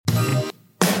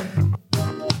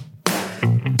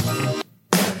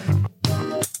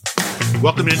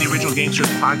Welcome to the Original Gangsters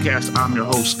podcast. I'm your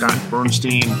host, Scott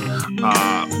Bernstein.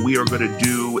 We are going to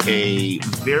do a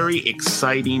very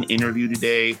exciting interview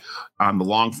today on the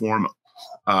long-form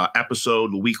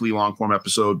episode, the weekly long-form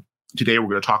episode. Today, we're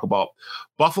going to talk about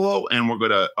Buffalo, and we're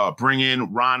going to bring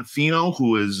in Ron Fino,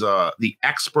 who is the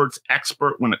expert's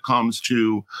expert when it comes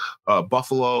to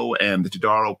Buffalo and the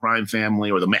Todaro crime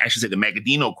family, or the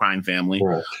Magadino crime family.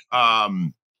 Right.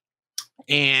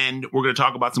 And we're going to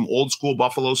talk about some old school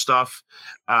Buffalo stuff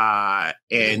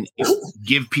and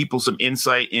give people some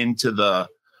insight into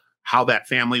how that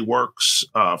family works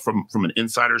from an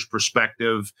insider's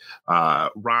perspective.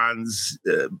 Ron's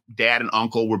dad and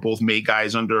uncle were both made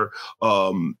guys under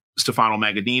Stefano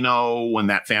Magadino when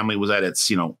that family was at its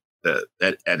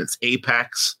at its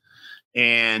apex.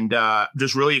 And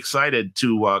just really excited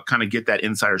to kind of get that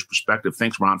insider's perspective.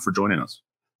 Thanks, Ron, for joining us.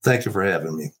 Thank you for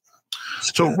having me.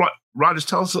 So, Ron,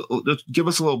 just give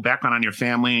us a little background on your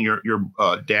family and your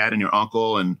dad and your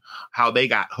uncle and how they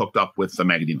got hooked up with the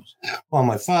Magadinos. Well,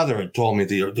 my father had told me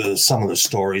some of the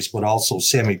stories, but also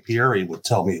Sammy Pieri would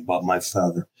tell me about my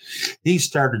father. He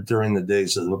started during the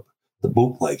days of the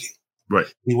bootlegging.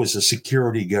 Right. He was a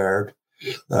security guard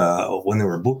when they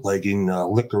were bootlegging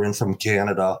liquor in from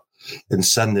Canada and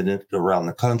sending it around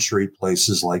the country,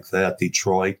 places like that,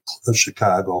 Detroit,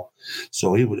 Chicago.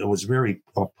 So it was very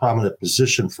prominent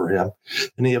position for him.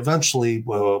 And he eventually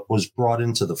was brought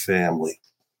into the family,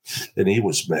 and he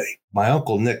was made. My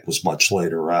Uncle Nick was much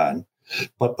later on,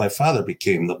 but my father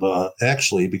became the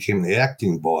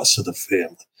acting boss of the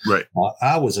family. Right.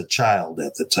 I was a child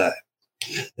at the time.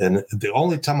 And the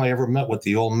only time I ever met with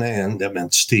the old man, that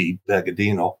meant Steve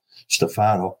Magadino,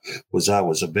 Stefano, was I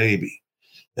was a baby.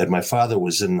 And my father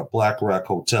was in the Black Rock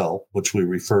Hotel, which we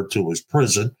referred to as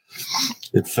prison.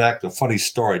 In fact, a funny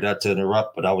story, not to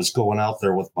interrupt, but I was going out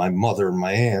there with my mother and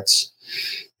my aunts,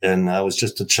 and I was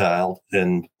just a child.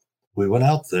 And we went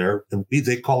out there, and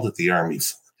they called it the Army.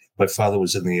 My father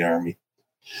was in the Army.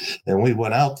 And we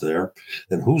went out there,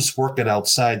 and who's working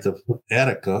outside the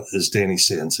Attica is Danny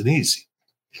Sanzanese,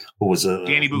 who was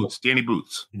Danny Boots.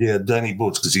 Yeah, Danny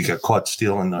Boots, because he got caught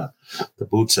stealing the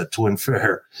boots at Twin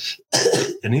Fair.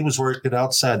 And he was working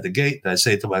outside the gate. And I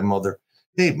say to my mother,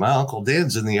 "Hey, my Uncle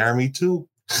Dan's in the Army too."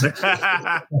 Going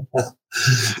to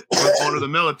the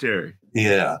military.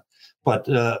 Yeah. But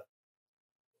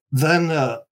then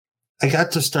I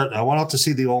went out to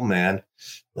see the old man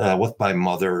with my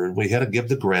mother. We had to give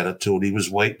the gratitude. He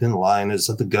was waiting in line as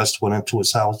the guest went into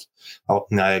his house out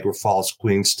in Niagara Falls,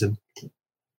 Queenston.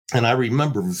 And I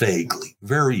remember vaguely,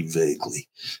 very vaguely,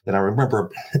 and I remember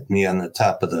it hit me on the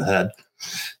top of the head.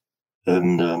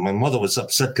 And my mother was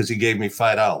upset because he gave me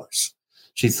 $5.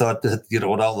 She thought that,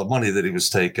 with all the money that he was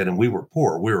taking, and we were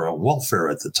poor. We were on welfare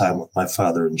at the time with my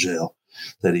father in jail,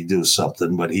 that he'd do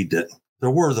something, but he didn't.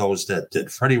 There were those that did.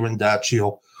 Freddie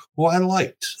Rendaccio, who I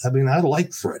liked. I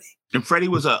liked Freddie. And Freddie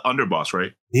was an underboss,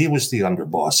 right? He was the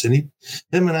underboss, and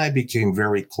him and I became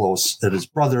very close. And his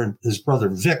brother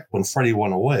Vic, when Freddie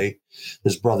went away,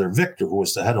 his brother Victor, who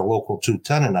was the head of Local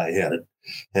 210, and I had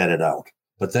it out.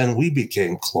 But then we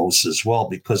became close as well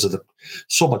because of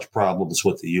so much problems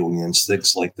with the unions,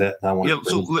 things like that.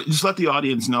 So just let the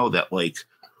audience know that,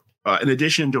 in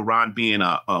addition to Ron being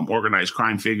a organized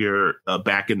crime figure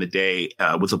back in the day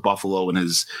with the Buffalo and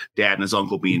his dad and his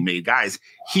uncle being made guys,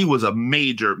 he was a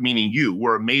major, meaning you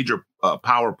were a major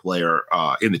power player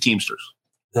in the Teamsters.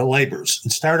 The laborers.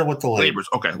 It started with the laborers.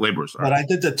 Okay, laborers. But I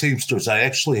did the Teamsters. I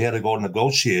actually had to go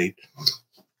negotiate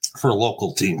for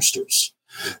local Teamsters.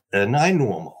 And I knew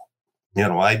them all.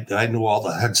 I knew all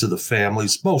the heads of the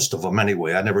families, most of them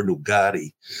anyway. I never knew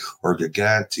Gotti or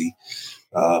Giganti.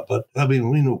 But we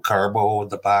knew Carbo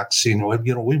and the boxing.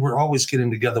 We were always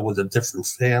getting together with the different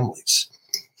families.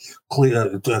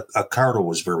 Cardo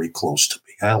was very close to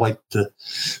me. I liked,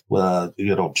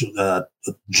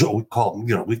 Joe. We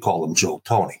call him Joe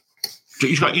Tony.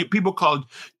 People called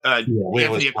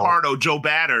Anthony Accardo Joe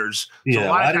Batters.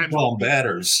 So I didn't call him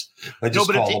Batters. I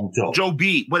just call him Joe. Joe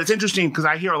B. But it's interesting because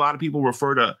I hear a lot of people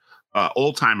refer to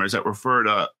old timers that refer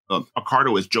to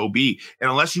Accardo as Joe B. And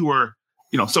unless you were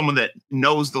someone that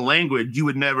knows the language, you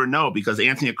would never know because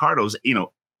Anthony Accardo's,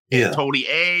 Tony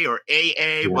A or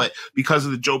AA, but because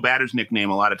of the Joe Batters nickname,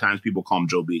 a lot of times people call him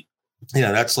Joe B.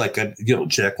 Yeah, that's like,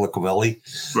 Jack Licavelli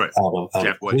out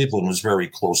of Cleveland was very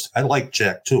close. I liked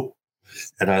Jack too.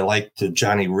 And I liked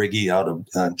Johnny Riggy out of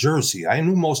Jersey. I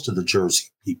knew most of the Jersey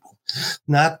people,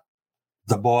 not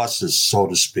the bosses, so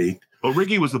to speak. Well,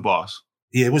 Riggy was the boss.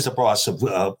 Yeah, he was the boss of,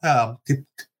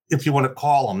 if you want to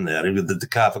call him that, the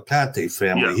Cavalcante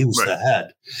family. Yeah, he was the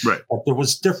head. Right. But there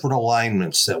was different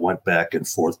alignments that went back and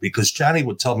forth because Johnny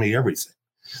would tell me everything.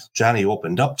 Johnny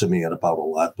opened up to me about a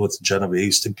lot with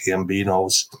Genovese, the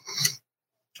Gambinos,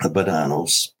 the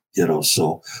Bonanos,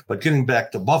 so, but getting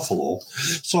back to Buffalo.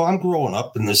 So I'm growing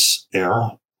up in this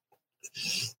era.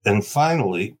 And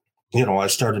finally, I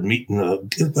started meeting,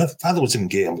 my father was in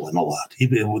gambling a lot.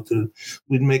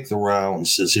 We'd make the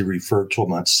rounds, as he referred to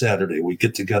them, on Saturday. We'd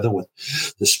get together with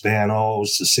the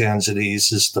Spanos, the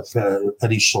Sanzanises, the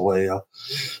Eddie Shalea,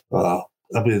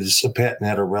 Pat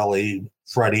Nattarelli,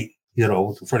 Freddie,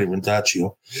 Freddie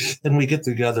Rendaccio. And we get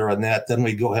together on that. Then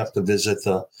we go have to visit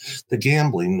the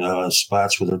gambling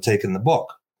spots where they're taking the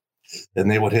book.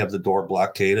 And they would have the door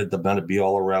blockaded. The men would be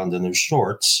all around in their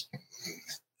shorts.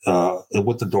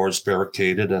 With the doors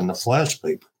barricaded and the flash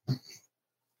paper.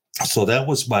 So that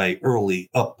was my early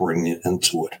upbringing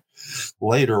into it.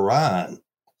 Later on,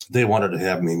 they wanted to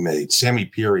have me made. Sammy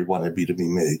Peary wanted me to be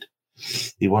made.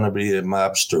 He wanted to be a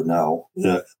mobster now.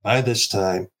 By this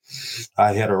time,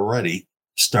 I had already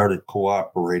started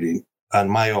cooperating on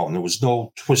my own. There was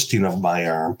no twisting of my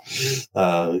arm.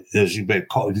 As you may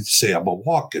say, I'm a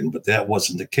walk-in, but that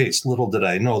wasn't the case. Little did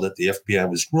I know that the FBI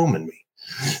was grooming me.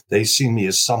 They see me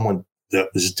as someone that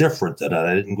was different, that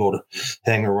I didn't go to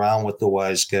hang around with the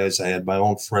wise guys. I had my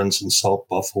own friends in South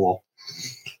Buffalo.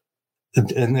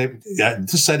 And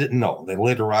this I didn't know. Then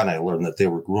later on, I learned that they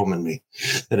were grooming me.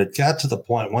 And it got to the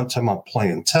point, one time I'm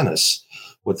playing tennis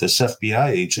with this FBI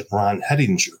agent, Ron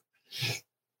Hettinger.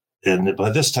 And by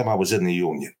this time, I was in the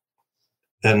Union.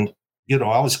 And,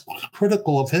 I was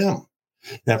critical of him.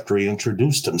 After he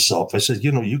introduced himself, I said,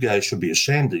 you guys should be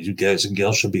ashamed of you guys and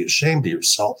gals should be ashamed of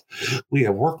yourself. We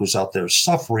have workers out there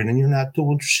suffering and you're not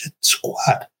doing shit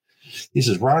squat. He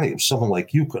says, Ronnie, if someone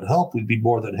like you could help, we'd be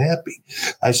more than happy.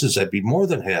 I says, I'd be more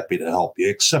than happy to help you,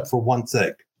 except for one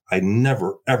thing. I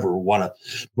never, ever want to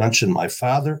mention my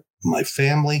father, my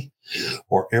family,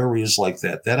 or areas like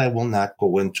that. That I will not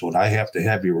go into. And I have to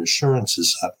have your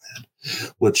assurances on that,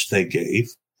 which they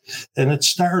gave. And it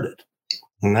started.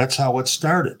 And that's how it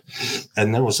started.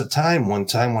 And there was one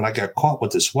time when I got caught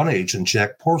with this one agent,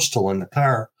 Jack Porstel, in the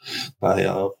car by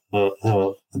a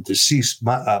deceased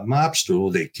mobster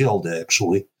who they killed,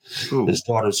 actually. Ooh. His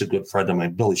daughter's a good friend of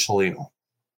mine, Billy Shalino.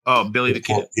 Oh, Billy the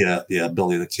Kid. Yeah,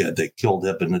 Billy the Kid. They killed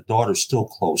him, and the daughter's still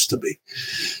close to me.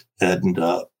 And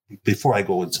before I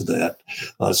go into that,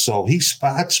 so he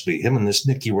spots me, him and this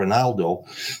Nicky Ronaldo,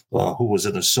 who was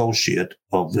an associate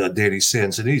of Danny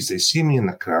Sanzanese. They see me in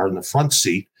the car in the front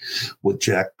seat with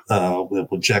Jack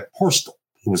Porstel,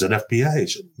 who was an FBI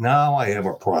agent. Now I have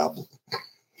a problem.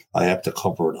 I have to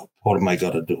cover it up. What am I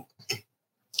going to do?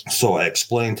 So I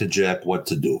explained to Jack what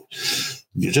to do.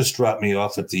 You just drop me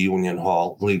off at the Union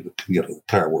Hall, leave the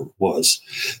car where it was,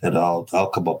 and I'll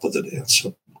come up with an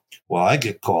answer. Well, I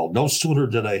get called. No sooner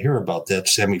did I hear about that,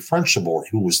 Sammy Frenchamore,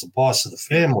 who was the boss of the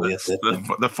family.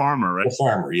 The farmer, right? The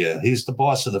farmer, yeah. He's the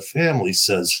boss of the family,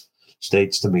 states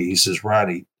to me, he says,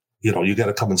 Ronnie, you got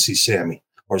to come and see Sammy.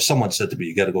 Or someone said to me,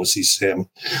 you got to go see Sammy.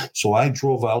 So I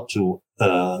drove out to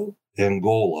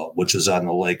Angola, which is on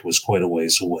the lake, was quite a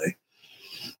ways away.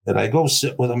 And I go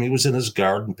sit with him. He was in his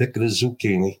garden picking his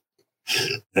zucchini.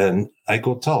 And I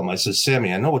go tell him, I said,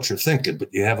 Sammy, I know what you're thinking,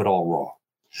 but you have it all wrong.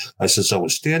 I says, I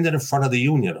was standing in front of the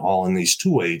Union Hall and these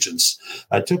two agents.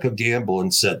 I took a gamble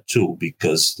and said two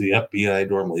because the FBI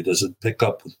normally doesn't pick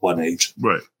up with one agent.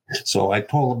 Right. So I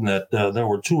told them that there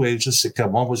were two agents that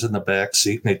come. One was in the back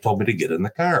seat, and they told me to get in the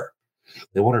car.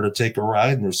 They wanted to take a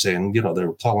ride, and they're saying, they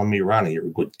were telling me, Ronnie, you're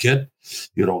a good kid.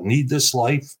 You don't need this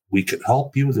life. We can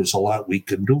help you. There's a lot we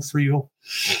can do for you.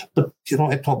 But,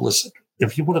 I told them, listen,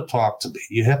 if you want to talk to me,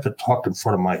 you have to talk in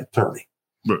front of my attorney.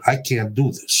 Right. I can't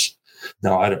do this.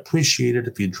 Now, I'd appreciate it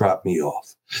if you dropped me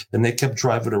off. And they kept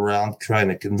driving around trying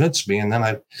to convince me. And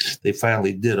then they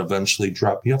finally did eventually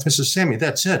drop me off. I said, Sammy,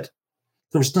 that's it.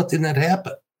 There was nothing that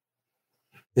happened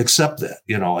except that,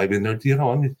 I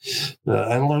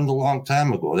learned a long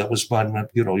time ago. That was my,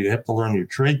 you have to learn your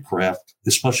trade craft,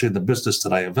 especially in the business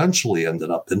that I eventually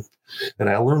ended up in. And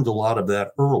I learned a lot of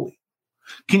that early.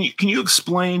 Can you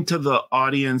explain to the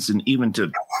audience and even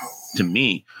to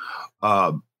me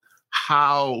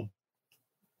how...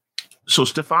 So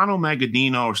Stefano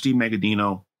Magaddino or Steve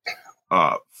Magaddino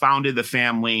founded the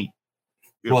family.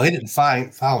 Well, he didn't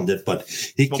found it, but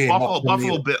he came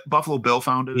Buffalo Bill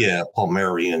founded it. Yeah,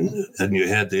 Palmieri, and you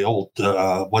had the old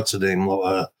what's the name?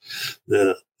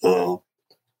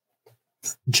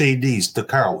 JD's, the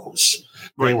Carlos.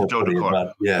 Right, the Joe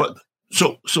DeCarlo. Yeah. But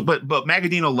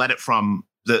Magaddino led it from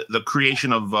the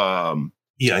creation of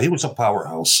he was a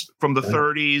powerhouse from the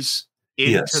 30s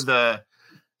into the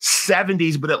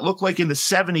 70s, but it looked like in the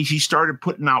 70s he started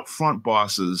putting out front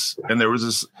bosses, and there was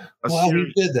this.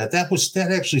 He did that.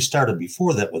 That actually started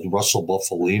before that with Russell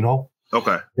Buffalino.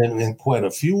 Okay, and quite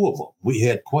a few of them. We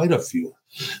had quite a few.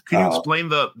 Can you explain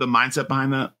the mindset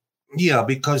behind that? Yeah,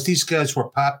 because these guys were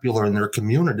popular in their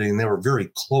community, and they were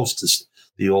very close to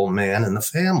the old man and the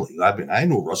family. I mean, I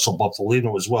knew Russell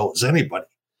Buffalino as well as anybody.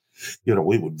 You know,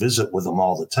 we would visit with him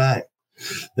all the time.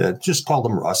 Just called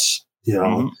him Russ. You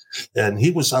know, and he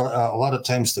was a lot of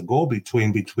times the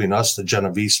go-between between us, the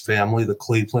Genovese family, the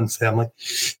Cleveland family,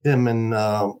 him and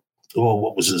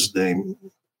what was his name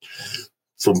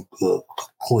from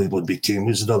Cleveland became.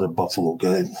 He's another Buffalo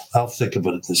guy. I'll think of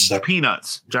it in a second.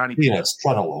 Peanuts, Johnny Peanuts,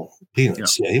 Trunolo,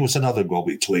 Peanuts. Yeah, he was another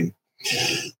go-between.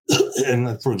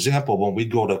 And for example, when we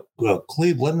go to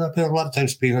Cleveland, a lot of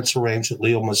times Peanuts arranged it.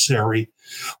 Leo Masseri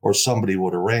or somebody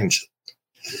would arrange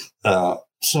it.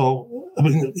 So, I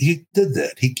mean, he did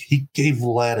that. He gave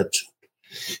latitude.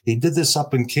 He did this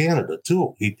up in Canada,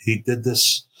 too. He did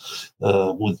this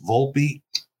with Volpe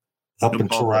up in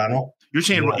Toronto. You're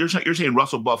saying you're saying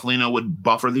Russell Buffalino would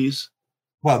buffer these?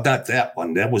 Well, not that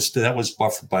one. That was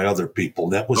buffered by other people.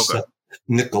 That was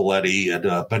Nicoletti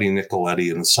and Benny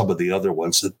Nicoletti and some of the other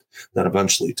ones that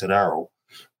eventually Tadaro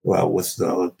with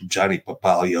Johnny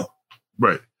Papaglia.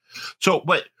 Right. So,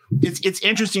 but it's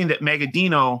interesting that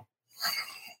Magadino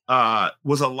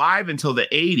was alive until the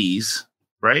 80s,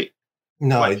 right?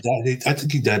 No, I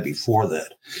think he died before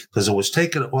that because it was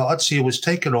taken. Well, let's see, it was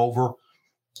taken over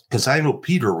because I know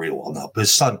Peter real well now.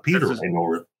 His son Peter, I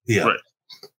know. Yeah,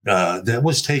 right. That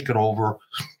was taken over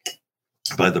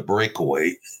by the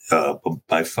breakaway,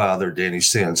 by father Danny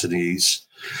Sanzanese,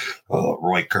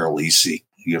 Roy Carlisi.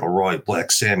 You know, Roy Black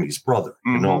Sammy's brother.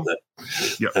 You know that.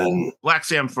 Yep. And Black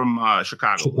Sam from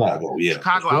Chicago. Chicago, yeah.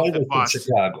 Chicago outfit boss.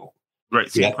 Chicago. Right,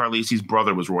 Sam Carlisi's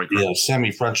brother was Roy Carlisi. Yeah,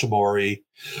 Sammy Frenchamori,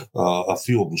 a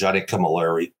few of them, Johnny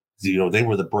Camilleri. You know, they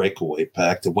were the breakaway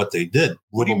pack. And what they did.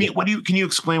 What do you mean? Can you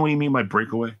explain what you mean by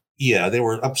breakaway? Yeah, they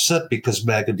were upset because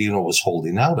Magadino was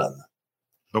holding out on them.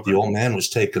 Okay. The old man was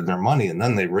taking their money, and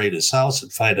then they raided his house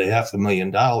and found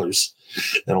 $500,000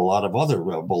 and a lot of other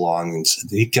belongings.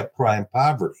 He kept crying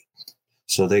poverty,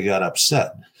 so they got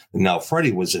upset. And now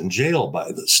Freddie was in jail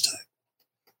by this time.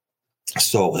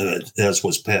 So, as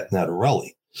was Pat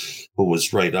Natarelli, who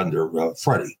was right under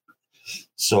Freddie.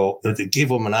 So, it gave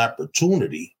him an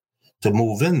opportunity to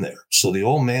move in there. So, the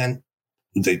old man,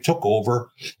 they took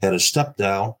over, had to step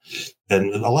down.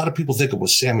 And a lot of people think it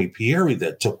was Sammy Pieri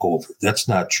that took over. That's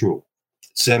not true.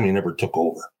 Sammy never took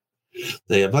over.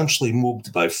 They eventually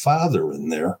moved my father in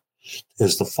there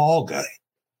as the fall guy.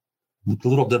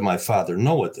 Little did my father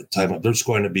know at the time that there's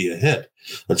going to be a hit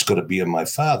that's going to be in my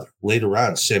father. Later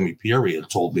on, Sammy Pieri had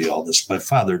told me all this. My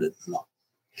father didn't know.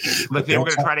 Like they were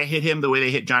going to try to hit him the way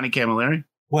they hit Johnny Camilleri?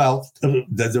 Well,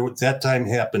 that time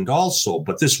happened also,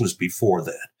 but this was before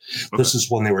that. Okay. This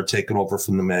is when they were taken over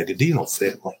from the Magadino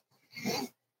family.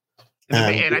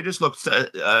 And I just looked.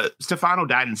 Stefano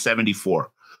died in 1974.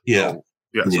 Yeah.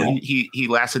 So he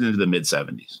lasted into the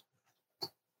mid-70s.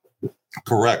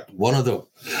 Correct. One of the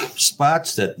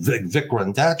spots that Vic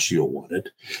Rondaccio wanted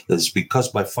is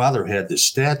because my father had this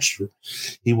stature,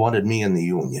 he wanted me in the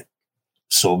union.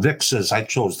 So Vic says I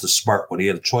chose the smart one. He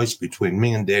had a choice between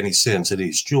me and Danny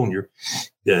Sanzanese Jr.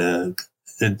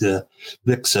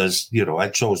 Vic says, you know, I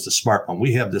chose the smart one.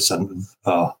 We have this on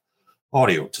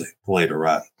audio tape later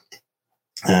on.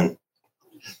 And,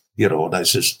 you know, and I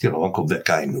says, you know, Uncle Vic,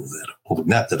 I knew that. Well,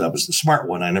 not that I was the smart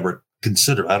one. I never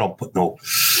considered, I don't put no,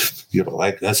 you know,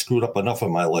 I screwed up enough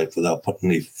in my life without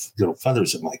putting any, you know,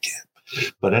 feathers in my cap.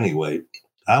 But anyway,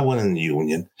 I went in the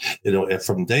union. You know, and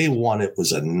from day one, it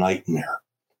was a nightmare.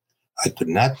 I could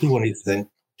not do anything.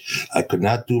 I could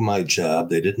not do my job.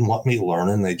 They didn't want me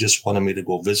learning. They just wanted me to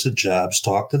go visit jobs,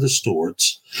 talk to the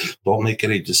stewards, don't make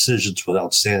any decisions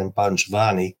without Sam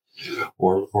Bongiovanni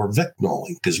or Vic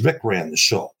knowing, because Vic ran the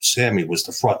show. Sammy was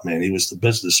the front man. He was the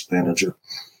business manager.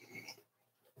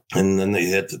 And then they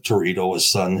had the Torito,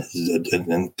 his son,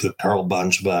 and Carl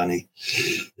Bongiovanni,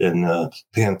 and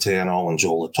Pantano, and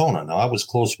Joe Latona. Now, I was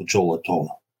close with Joe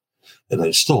Latona, and I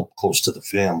was still close to the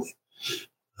family.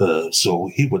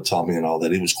 So he would tell me and all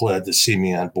that. He was glad to see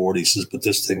me on board. He says, but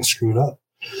this thing screwed up.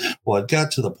 Well, it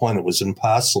got to the point it was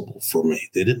impossible for me.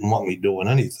 They didn't want me doing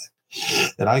anything.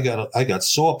 And I got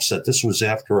so upset. This was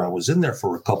after I was in there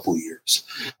for a couple of years.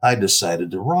 I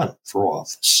decided to run for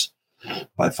office.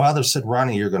 My father said,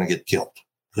 Ronnie, you're going to get killed,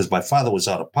 because my father was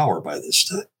out of power by this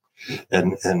time.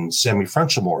 And Sammy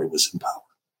Frenchamori was in power,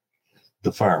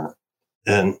 the farmer.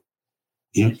 And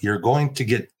you're going to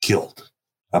get killed.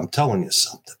 I'm telling you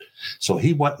something. So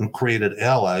he went and created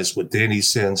allies with Danny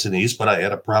Sanzanese, but I had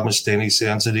to promise Danny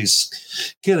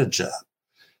Sanzanese get a job.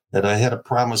 And I had to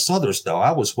promise others. Now,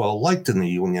 I was well liked in the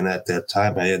Union at that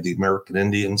time. I had the American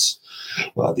Indians,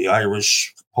 the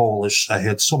Irish, Polish. I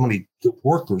had so many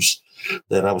workers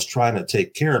that I was trying to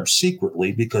take care of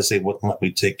secretly because they wouldn't let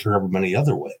me take care of them any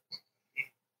other way.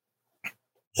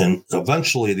 And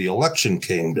eventually the election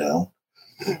came down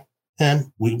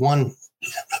and we won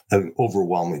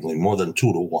overwhelmingly, more than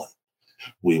 2-1.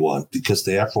 We won because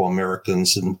the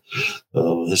Afro-Americans and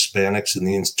Hispanics and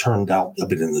Indians turned out in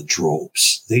the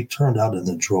droves. They turned out in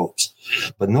the droves.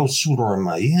 But no sooner am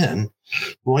I in,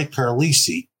 Roy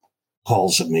Carlisi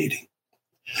calls a meeting.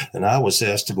 And I was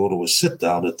asked to go to a sit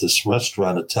down at this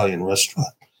restaurant, Italian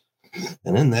restaurant.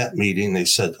 And in that meeting, they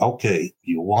said, okay,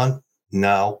 you won,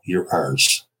 now you're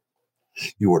ours.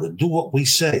 You are to do what we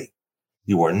say.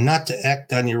 You are not to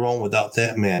act on your own without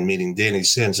that man, meaning Danny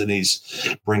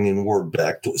Sanzanese, bringing word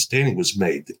back to us. Danny was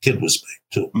made. The kid was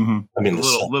made, too. Mm-hmm. I mean,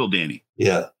 little Danny.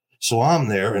 Yeah. So I'm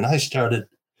there, and I started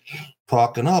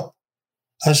talking up.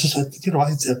 I said,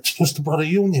 I'm supposed to run a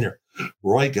union here.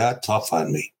 Roy got tough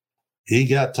on me. He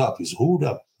got tough. He said, who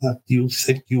the fuck do you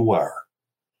think you are?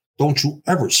 Don't you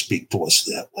ever speak to us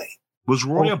that way. Was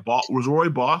Roy Was Roy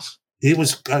boss? He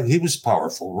was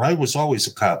powerful. Roy was always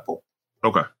a capo.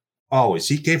 Okay. Always.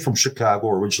 He came from Chicago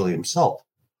originally himself.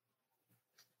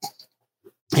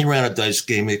 He ran a dice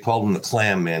game. They called him the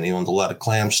Clam Man. He owned a lot of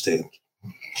clam stands.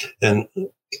 And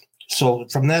so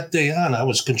from that day on, I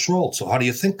was controlled. So how do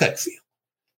you think I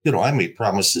feel? I made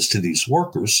promises to these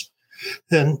workers,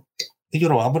 and I'm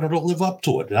going to live up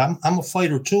to it. I'm a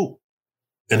fighter too.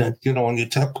 And when you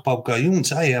talk about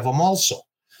Guyuns, I have them also.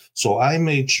 So I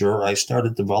made sure I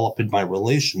started developing my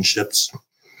relationships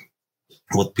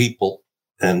with people.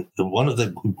 And one of the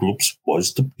groups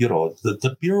was the Bureau,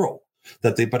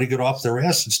 that they better get off their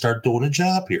ass and start doing a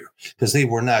job here because they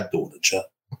were not doing a job.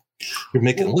 You're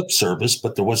making lip service,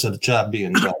 but there wasn't a job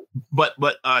being done. But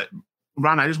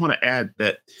Ron, I just want to add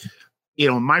that,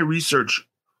 in my research,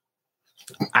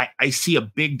 I see a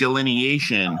big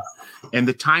delineation, and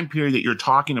the time period that you're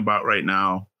talking about right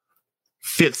now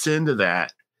fits into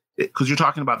that because you're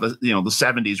talking about the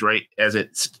 70s, right? As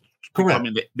it's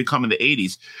becoming the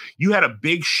 80s. You had a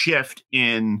big shift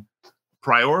in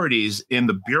priorities in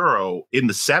the Bureau in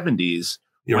the 70s.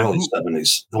 The early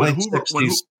 70s. The late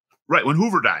 60s. When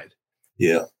Hoover died.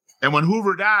 Yeah. And when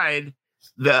Hoover died,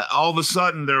 all of a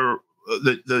sudden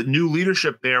the new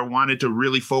leadership there wanted to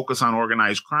really focus on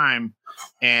organized crime.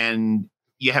 And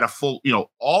you had a full,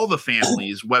 all the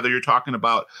families, whether you're talking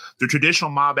about the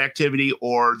traditional mob activity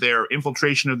or their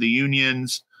infiltration of the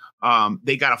unions,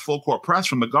 they got a full court press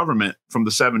from the government from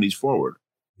the 70s forward.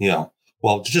 Yeah.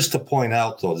 Well, just to point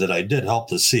out, though, that I did help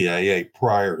the CIA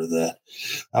prior to that.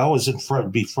 I was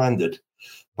befriended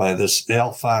by this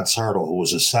Alphonse Hartle, who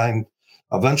was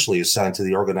eventually assigned to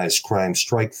the Organized Crime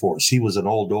Strike Force. He was an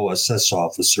old OSS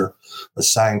officer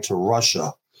assigned to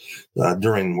Russia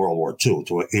during World War II,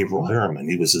 to Averill Harriman.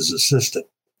 He was his assistant.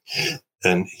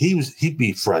 And he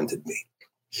befriended me.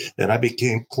 And I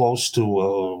became close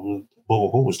to,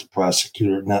 who was the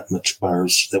prosecutor? Not Mitch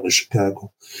Mars. That was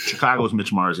Chicago. Chicago was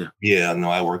Mitch Mars, yeah. Yeah, no,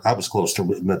 I was close to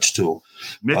Mitch, too.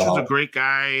 Mitch was a great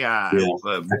guy. I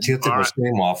can't think of his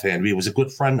name offhand. He was a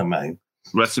good friend of mine.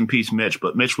 Rest in peace, Mitch.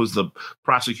 But Mitch was the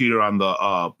prosecutor on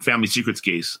the Family Secrets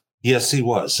case. Yes, he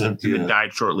was. He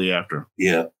died shortly after.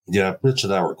 Yeah. Rich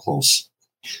and I were close.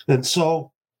 And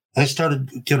so I started,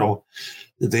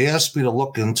 they asked me to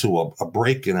look into a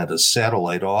break-in at a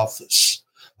satellite office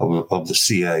of the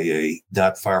CIA,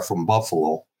 not far from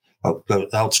Buffalo, the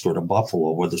outskirt of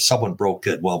Buffalo, where someone broke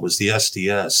it. Well, it was the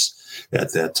SDS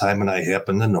at that time, and I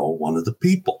happened to know one of the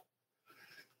people.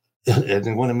 And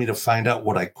they wanted me to find out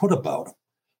what I could about him.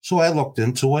 So I looked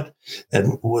into it,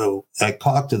 and I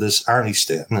talked to this Arnie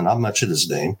Stanton, and I'll mention his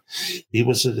name. He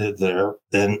was there,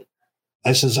 and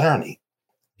I says, Arnie,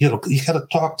 you got to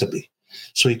talk to me.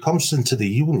 So he comes into the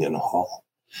Union Hall,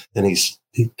 and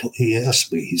he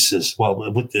asked me. He says,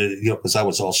 well, because I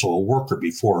was also a worker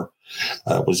before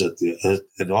I was at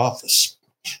the office,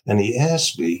 and he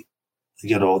asked me,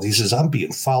 he says, I'm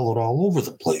being followed all over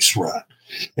the place, Ron.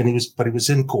 And he was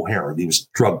incoherent. He was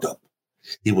drugged up.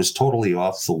 He was totally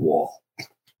off the wall.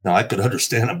 Now, I could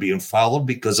understand him being followed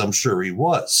because I'm sure he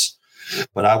was,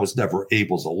 but I was never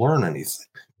able to learn anything.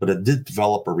 But it did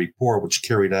develop a rapport which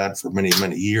carried on for many,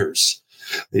 many years.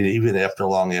 And even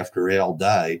long after Al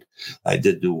died, I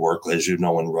did do work, as you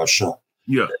know, in Russia,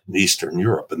 in Eastern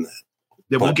Europe, and that.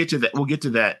 Yeah, we'll get to that. We'll get to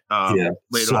that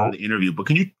later on in the interview. But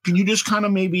can you just kind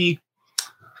of maybe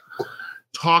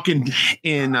talking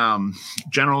in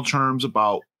general terms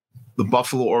about the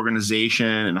Buffalo organization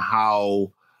and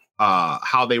how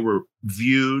they were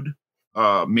viewed,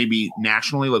 maybe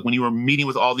nationally? Like when you were meeting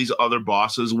with all these other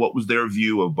bosses, what was their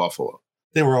view of Buffalo?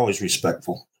 They were always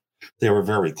respectful. They were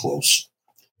very close.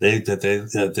 They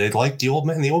liked the old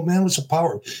man. The old man was a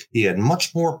power. He had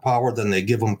much more power than they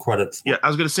give him credit for. Yeah, I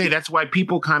was going to say that's why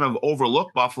people kind of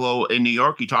overlook Buffalo. In New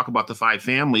York, you talk about the five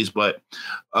families, but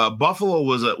Buffalo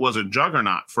was a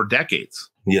juggernaut for decades.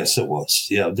 Yes, it was.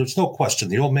 Yeah, there's no question.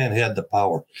 The old man had the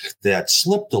power. That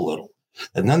slipped a little.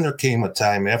 And then there came a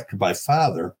time after my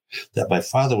father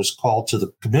was called to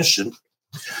the commission,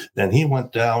 and he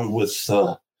went down with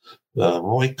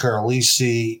Roy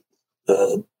Carlisi,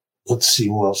 let's see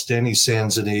who else, Danny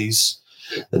Sanzanese,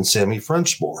 and Sammy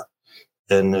Frenchmore.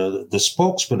 And the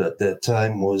spokesman at that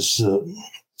time was,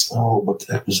 what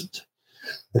the heck was it?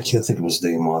 I can't think of his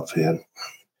name offhand.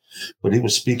 But he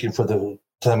was speaking for the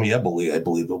Tommy Eberle, I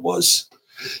believe it was.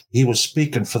 He was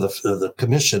speaking for the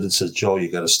commission and said, Joe,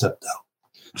 you got to step down.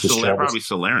 So probably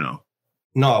Salerno.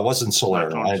 No, it wasn't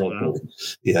Salerno. I don't know.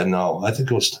 Yeah, no, I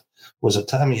think it was it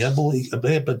Tommy Eberle? It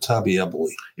may have been Tommy Eberle.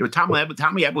 Yeah, but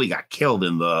Tommy Eberle got killed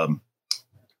in the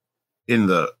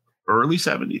early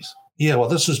 70s. Yeah, well,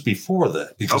 this was before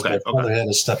that because my father had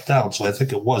to step down, so I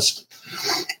think it was.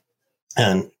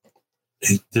 And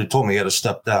they told me he had to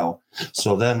step down.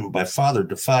 So then my father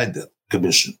defied the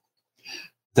commission.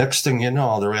 Next thing you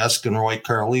know, they're asking Roy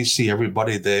Carlisi,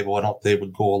 everybody, they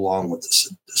would go along with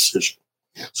this decision.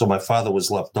 So my father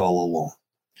was left all alone.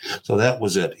 So that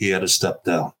was it. He had to step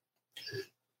down.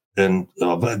 And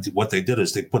what they did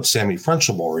is they put Sammy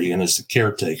Frenchmore in as the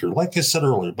caretaker. Like I said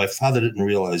earlier, my father didn't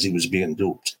realize he was being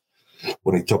duped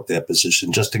when he took that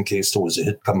position, just in case there was a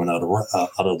hit coming out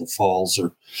of the falls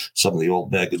or some of the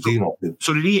old Magadino people.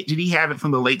 So did he have it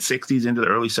from the late 60s into the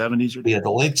early 70s? Yeah, the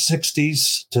late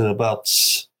 60s to about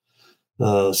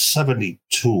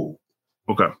 72.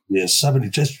 Okay. Yeah, 70,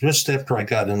 just after I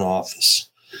got in office.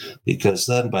 Because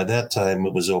then by that time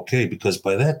it was okay, because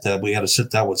by that time we had to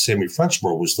sit down with Sammy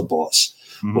Frenchmore, was the boss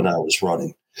when I was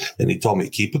running. And he told me,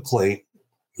 keep it clean,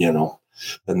 and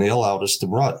they allowed us to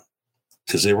run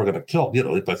because they were going to kill,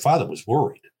 my father was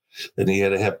worried and he had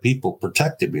to have people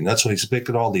protecting me. And that's why he's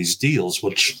making all these deals,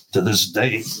 which to this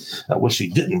day, I wish he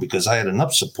didn't, because I had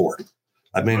enough support.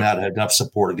 I may not have enough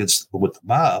support with the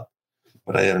mob,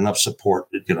 but I had enough support,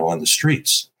 on the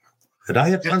streets. And I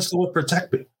had friends that would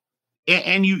protect me.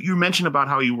 And you mentioned about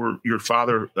how your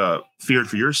father feared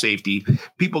for your safety.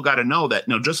 People got to know that,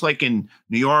 just like in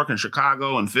New York and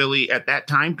Chicago and Philly at that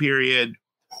time period,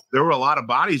 there were a lot of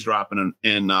bodies dropping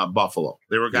in Buffalo.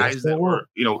 There were guys that were,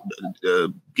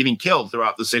 getting killed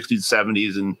throughout the 60s,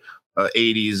 70s, and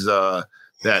 80s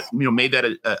that, made that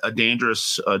a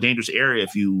dangerous area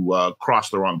if you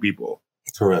crossed the wrong people.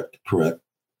 Correct.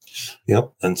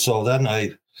 Yep. And so then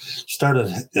I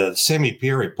started, Sammy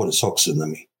Pierre put his hooks into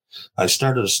me. I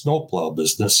started a snowplow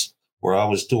business where I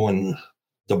was doing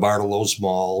DeBartolo's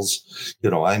malls.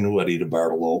 I knew Eddie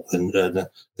DeBartolo, and that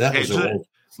was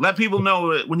let people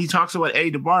know that when he talks about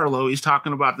Eddie DeBartolo, he's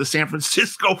talking about the San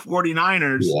Francisco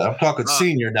 49ers. Yeah, I'm talking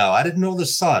senior now. I didn't know the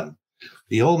son.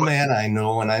 The old man I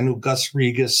know, and I knew Gus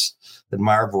Regas and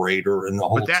Marv Rader and the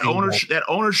whole team. That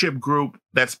ownership group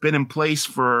that's been in place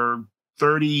for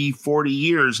 30, 40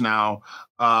 years now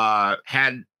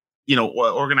had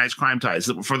organized crime ties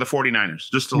for the 49ers,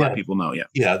 just to let people know.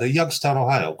 Yeah, the Youngstown,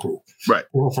 Ohio group. Right.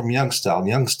 We were from Youngstown.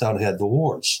 Youngstown had the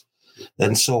wars.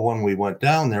 And so when we went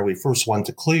down there, we first went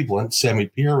to Cleveland, Sammy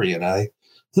Pierre and I.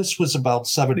 This was about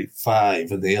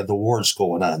 75, and they had the wars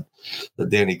going on. The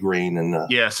Danny Green and...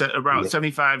 about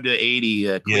 75 to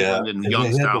 80, Cleveland and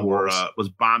Youngstown was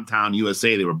Bomb Town,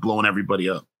 USA. They were blowing everybody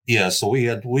up. Yeah, so we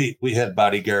had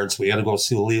bodyguards. We had to go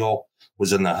see Leo,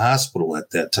 was in the hospital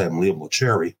at that time, Leo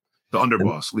Mocheri. The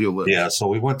underboss, Leo Litt. Yeah, so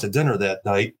we went to dinner that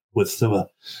night with,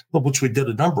 which we did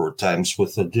a number of times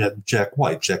with Jack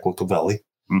White, Jack Licavelli.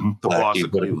 Mm-hmm. The boss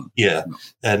of Cleveland. Yeah,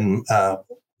 and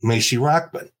Macy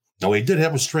Rockman. Now, he did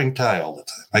have a string tie all the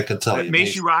time, I can tell you.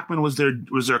 Macy Rockman was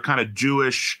their kind of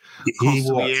Jewish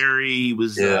consigliere. He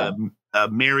was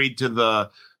married to the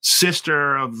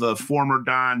sister of the former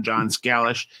Don, John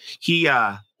Scalish.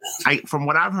 From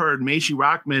what I've heard, Macy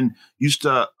Rockman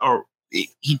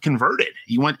he converted.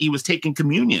 He was taking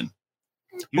communion.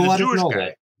 He was a Jewish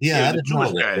guy. Yeah, I didn't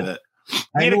know that.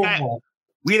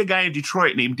 We had a guy in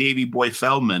Detroit named Davey Boy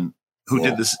Feldman who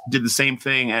did the same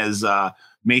thing as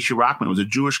Macy Rockman. It was a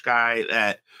Jewish guy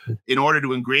that, in order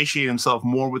to ingratiate himself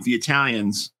more with the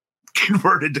Italians,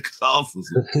 converted to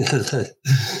Catholicism.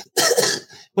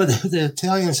 But the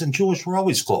Italians and Jewish were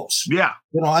always close. Yeah.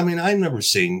 I mean, I've never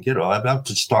seen, I'm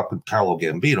just talking Carlo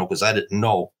Gambino because I didn't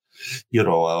know,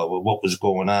 what was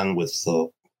going on with,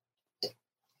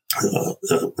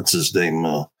 what's his name,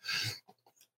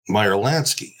 Meyer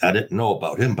Lansky. I didn't know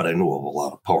about him, but I knew of a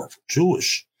lot of powerful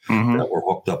Jewish that were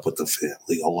hooked up with the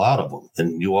family, a lot of them.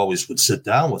 And you always would sit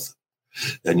down with them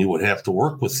and you would have to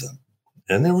work with them.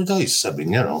 And they were nice. I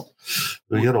mean, there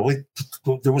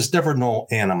was never no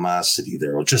animosity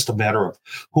there. It was just a matter of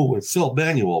who. Phil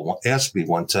Manuel asked me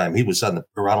one time, he was on the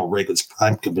Ronald Reagan's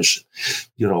Crime Commission,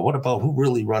 what about who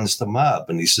really runs the mob?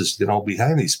 And he says,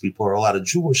 behind these people are a lot of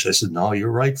Jewish. I said, no,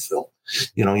 you're right, Phil.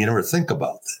 You never think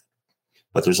about that.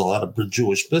 But there's a lot of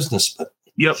Jewish businessmen.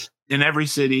 Yep, in every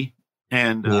city.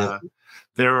 And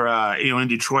they're, in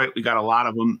Detroit, we got a lot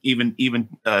of them, even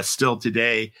still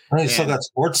today. They still got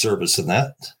sports service in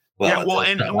that. Well,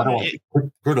 I don't want to be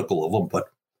critical of them, but.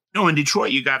 No, in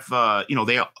Detroit, you got,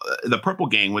 the Purple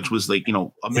Gang, which was like,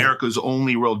 America's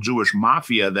only real Jewish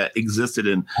mafia that existed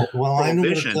in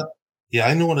Prohibition.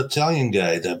 I knew an Italian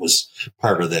guy that was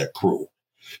part of that crew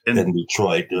in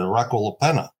Detroit, Rocco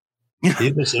LaPenna.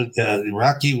 He was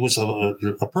Rocky was a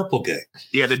Purple Gang.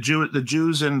 Yeah, the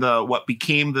Jews and what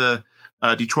became the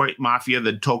Detroit Mafia,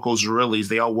 the Tocco Zerillis,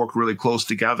 they all work really close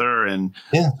together. And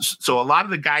so a lot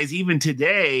of the guys, even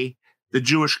today, the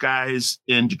Jewish guys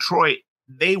in Detroit,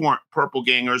 they weren't Purple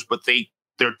Gangers, but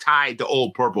they're tied to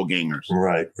old Purple Gangers.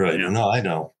 Right. Yeah. No, I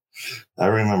know. I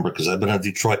remember because I've been in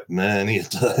Detroit many a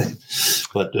time.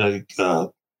 But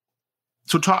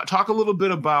so talk a little bit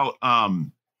about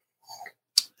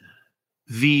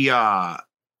the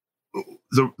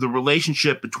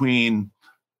relationship between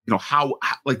how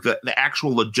like the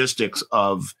actual logistics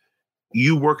of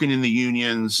you working in the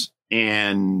unions,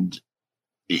 and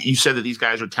you said that these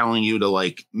guys are telling you to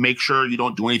like make sure you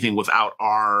don't do anything without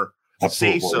our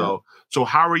say so. So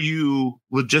how are you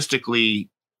logistically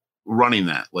running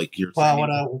that? Like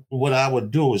what I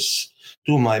would do is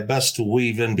do my best to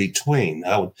weave in between.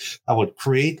 I would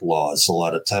create laws a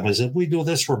lot of times. If we do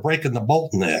this, we're breaking the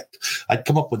Bolton Act. I'd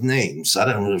come up with names. I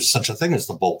didn't know there was such a thing as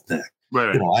the Bolton Act.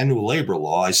 Right. I knew labor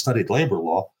law. I studied labor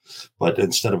law, but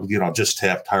instead of just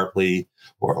Taft-Hartley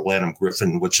or Lanham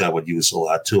Griffin, which I would use a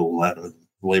lot too,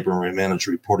 Labor and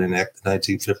Manager Reporting Act of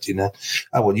 1959,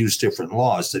 I would use different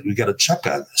laws that we got to check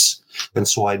on this, and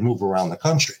so I'd move around the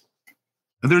country.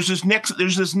 There's this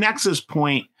nexus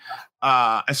point,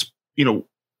 when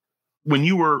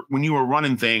you were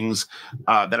running things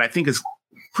that I think is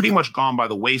pretty much gone by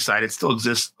the wayside. It still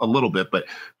exists a little bit, but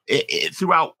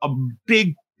throughout a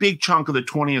big chunk of the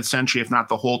 20th century, if not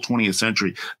the whole 20th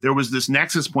century, there was this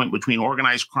nexus point between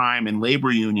organized crime and labor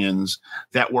unions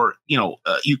that were,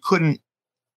 you couldn't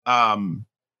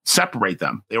separate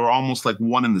them. They were almost like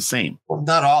one and the same. Well,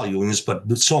 not all unions,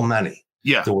 but so many.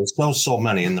 Yeah. There was so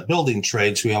many. In the building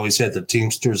trades, we always had the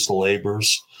Teamsters, the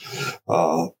laborers,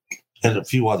 and a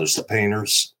few others, the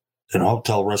painters and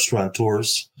hotel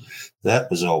restaurateurs. That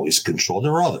was always controlled.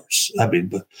 There were others. I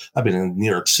mean, in New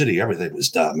York City, everything was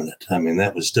dominant. I mean,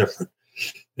 that was different.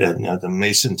 And the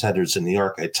Mason tenders in New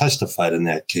York, I testified in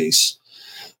that case,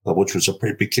 which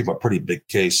became a pretty big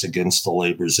case against the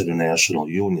Laborers International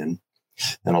Union.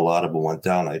 And a lot of them went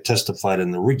down. I testified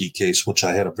in the Riggy case, which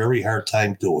I had a very hard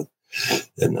time doing.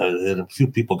 And a few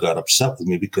people got upset with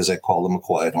me because I called him a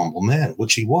quiet, humble man,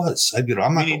 which he was. I'm not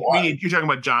gonna lie. You're talking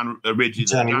about John Riggy,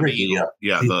 Johnny Riggy,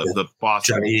 the boss,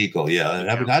 Johnny Eagle, yeah.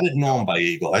 I mean, I didn't know him by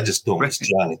Eagle. I just knew him as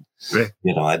Johnny. Right.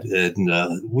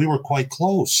 We were quite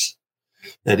close.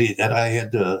 I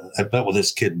bet with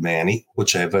this kid Manny,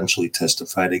 which I eventually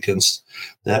testified against.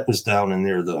 That was down in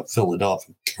near the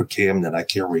Philadelphia or Camden. I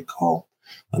can't recall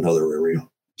another area.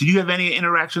 Did you have any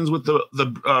interactions with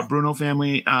the Bruno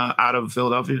family out of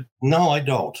Philadelphia? No, I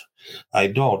don't. I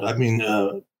mean,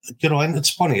 and it's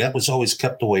funny. That was always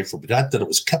kept away from me. Not that it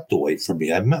was kept away from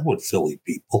me. I met with Philly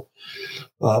people,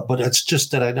 but it's just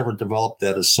that I never developed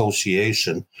that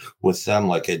association with them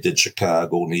like I did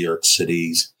Chicago, New York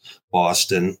City,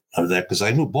 Boston, because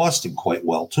I knew Boston quite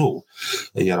well too.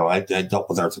 I dealt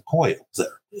with Arthur Coy up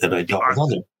there, and I dealt with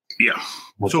other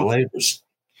the laborers.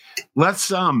 Let's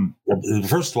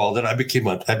first of all, then I became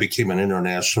an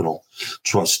international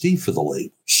trustee for the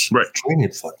laborers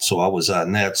training fund. So I was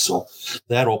on that. So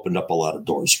that opened up a lot of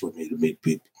doors for me to meet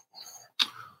people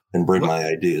and bring my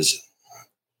ideas.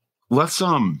 Let's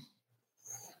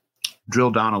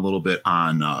drill down a little bit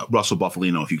on Russell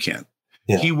Buffalino, if you can.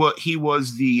 Yeah. He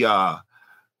was the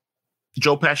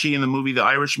Joe Pesci in the movie The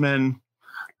Irishman.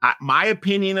 My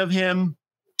opinion of him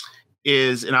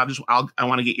is, and I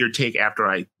want to get your take after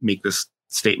I make this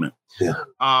statement. Yeah.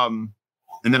 And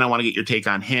then I want to get your take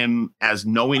on him as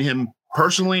knowing him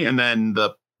personally, and then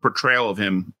the portrayal of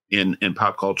him in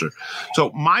pop culture.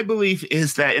 So my belief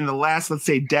is that in the last, let's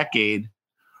say, decade,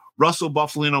 Russell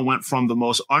Buffalino went from the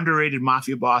most underrated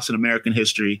mafia boss in American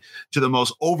history to the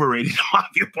most overrated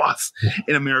mafia boss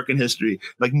in American history.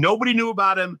 Like, nobody knew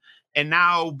about him. And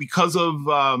now, because of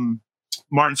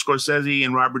Martin Scorsese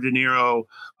and Robert De Niro,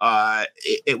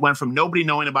 it went from nobody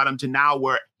knowing about him to now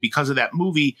where, because of that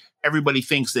movie, everybody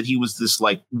thinks that he was this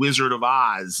like Wizard of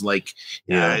Oz, like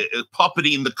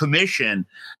puppeting the commission.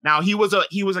 Now, he was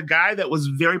a guy that was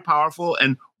very powerful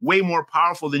and way more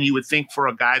powerful than you would think for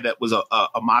a guy that was a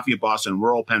mafia boss in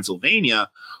rural Pennsylvania.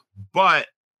 But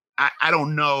I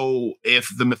don't know if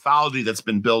the mythology that's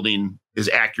been building is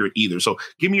accurate either. So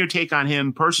give me your take on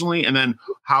him personally, and then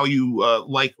how you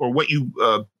like, or what you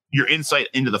your insight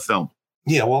into the film.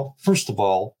 Yeah, well, first of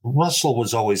all, Russell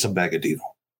was always a Magadino.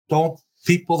 Don't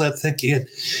people that think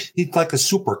he's like a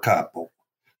super capo.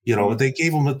 You know, they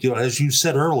gave him, as you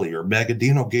said earlier,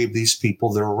 Magadino gave these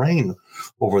people their reign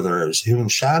over there. Him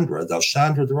and Chandra. Now,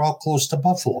 Chandra, they're all close to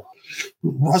Buffalo.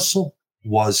 Russell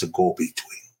was a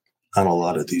go-between on a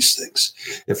lot of these things.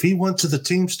 If he went to the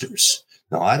Teamsters,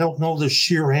 now I don't know the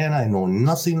Sheeran, I know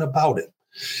nothing about it,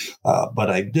 but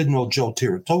I did know Joe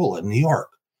Tiratola in New York.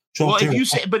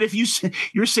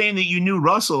 You're saying that you knew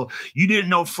Russell, you didn't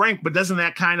know Frank, but doesn't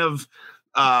that kind of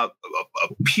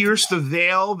pierce the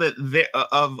veil that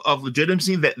of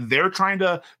legitimacy that they're trying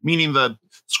to, meaning the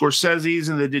Scorseses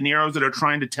and the De Niros that are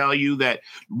trying to tell you that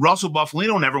Russell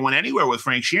Buffalino never went anywhere with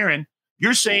Frank Sheeran?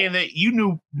 You're saying that you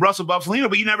knew Russell Buffalino,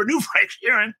 but you never knew Frank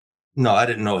Sheeran. No, I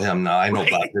didn't know him. Now I know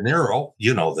Bob De Niro.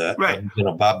 You know that, right?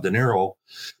 Bob De Niro.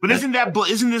 But isn't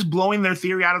this blowing their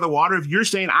theory out of the water? If you're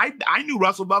saying I knew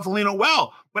Russell Buffalino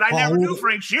well, but I never knew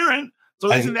Frank Sheeran,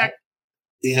 so isn't that?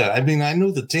 Yeah, I mean, I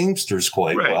knew the Teamsters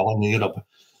quite well. I mean,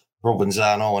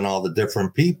 Provenzano and all the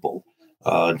different people.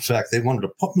 In fact, they wanted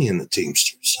to put me in the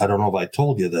Teamsters. I don't know if I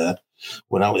told you that.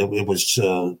 When it was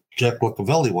Jack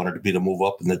Licavelli wanted me to move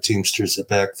up in the Teamsters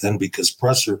back then because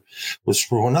Presser was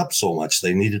screwing up so much.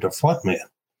 They needed a front man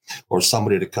or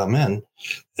somebody to come in.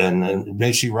 And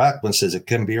Macy Rockman says it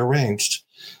can be arranged.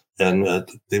 And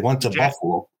they went to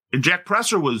Buffalo. And Jack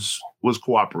Presser was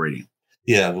cooperating.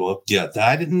 Yeah, well, yeah,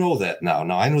 I didn't know that now.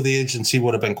 Now, I knew the agency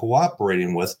would have been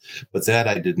cooperating with, but that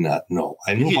I did not know.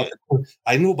 I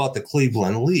knew about the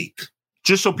Cleveland leak.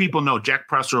 Just so people know, Jack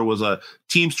Presser was a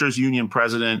Teamsters union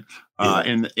president,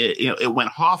 and it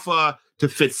went Hoffa to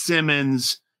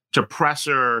Fitzsimmons to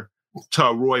Presser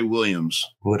to Roy Williams.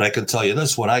 But I can tell you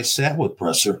this: when I sat with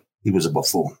Presser, he was a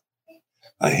buffoon.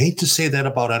 I hate to say that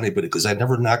about anybody because I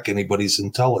never knock anybody's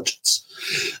intelligence,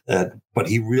 but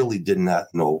he really did not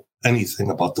know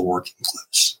anything about the working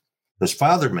class. His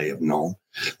father may have known,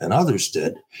 and others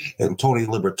did. And Tony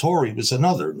Liberatore was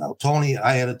another. Now, Tony,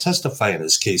 I had to testify in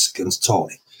his case against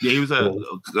Tony. Yeah, he was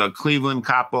a Cleveland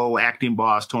capo, acting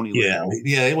boss, Tony. Yeah,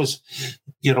 it was,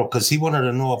 because he wanted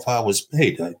to know if I was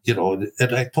paid. And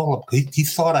I told him he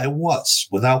thought I was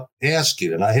without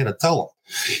asking, and I had to tell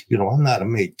him, I'm not a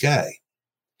made guy,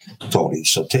 Tony.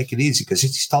 So take it easy, because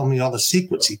he's telling me all the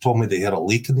secrets. He told me they had a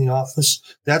leak in the office.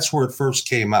 That's where it first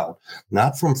came out,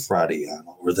 not from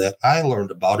Fradiano, or that I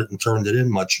learned about it and turned it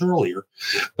in much earlier.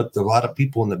 But a lot of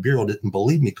people in the bureau didn't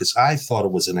believe me because I thought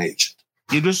it was an agent.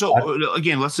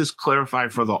 Again, let's just clarify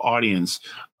for the audience.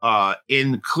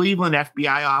 In Cleveland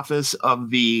FBI office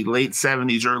of the late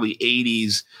 70s, early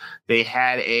 80s, they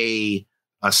had a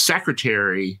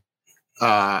secretary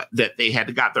that they had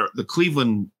the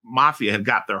Cleveland Mafia had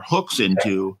got their hooks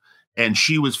into, and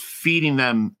she was feeding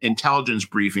them intelligence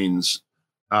briefings,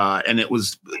 and it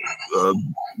was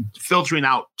filtering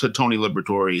out to Tony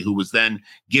Liberatore, who was then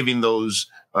giving those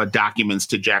documents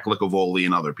to Jack Licavoli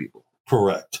and other people.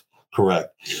 Correct.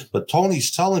 But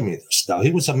Tony's telling me this now.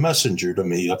 He was a messenger to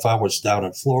me. If I was down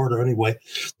in Florida anyway,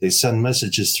 they send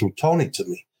messages through Tony to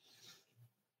me.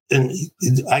 And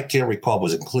I can't recall if it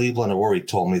was in Cleveland or where he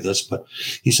told me this, but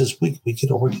he says, we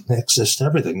can access to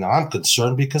everything. Now, I'm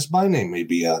concerned because my name may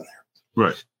be on there.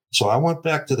 Right. So I went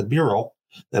back to the bureau,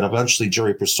 and eventually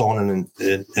Jerry Personen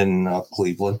in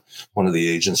Cleveland, one of the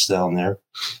agents down there,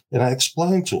 and I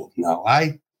explained to him. Now,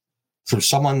 I, for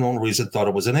some unknown reason, thought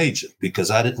it was an agent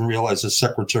because I didn't realize the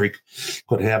secretary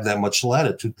could have that much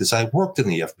latitude because I worked in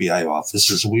the FBI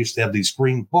offices. We used to have these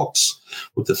green books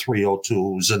with the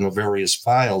 302s and the various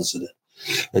files in it,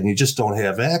 and you just don't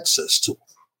have access to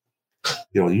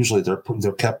them. Usually they're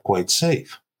kept quite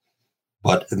safe.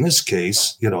 But in this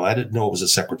case, I didn't know it was a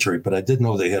secretary, but I did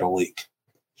know they had a leak.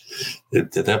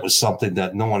 That was something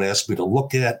that no one asked me to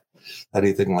look at,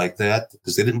 anything like that,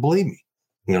 because they didn't believe me.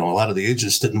 A lot of the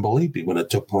agents didn't believe me when it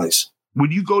took place.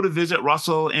 Would you go to visit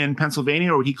Russell in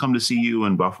Pennsylvania, or would he come to see you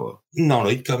in Buffalo? No,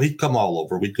 he'd come all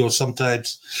over. We'd go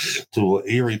sometimes to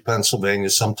Erie, Pennsylvania,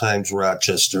 sometimes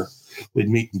Rochester. We'd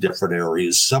meet in different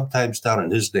areas, sometimes down in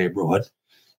his neighborhood,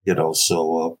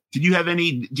 so. Did you have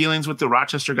any dealings with the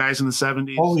Rochester guys in the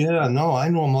 70s? Oh, yeah, no, I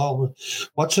know them all.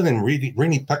 What's her name?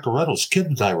 Rini Pecoretto's kid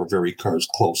and I were very close,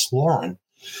 Lauren.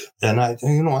 And I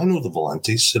knew the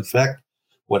Valentes. In fact,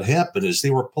 what happened is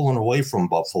they were pulling away from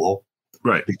Buffalo.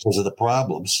 Right. Because of the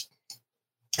problems.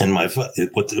 And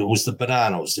it was the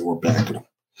Bonanos that were backing them.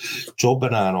 Joe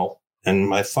Bonanno and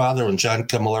my father and John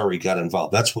Camilleri got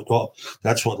involved. That's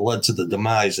what led to the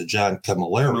demise of John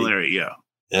Camilleri. Camilleri, yeah.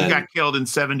 He got killed in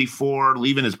 1974,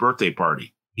 leaving his birthday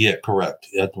party. Yeah, correct.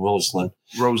 At Roseland.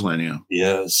 Roseland, yeah.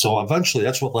 Yeah. So eventually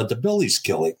that's what led to Billy's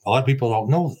killing. A lot of people don't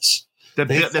know this. The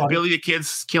Billy the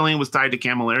Kid's killing was tied to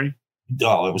Camilleri?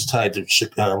 No, it was tied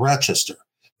to Rochester.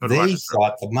 They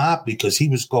thought the mob, because he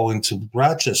was going to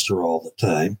Rochester all the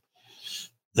time,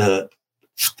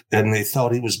 and they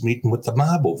thought he was meeting with the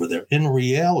mob over there. In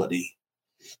reality,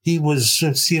 he was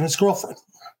seeing his girlfriend.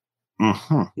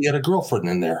 Mm-hmm. He had a girlfriend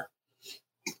in there.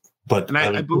 But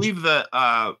I believe the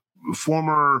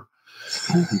former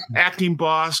acting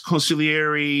boss,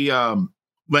 consigliere,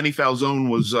 Lenny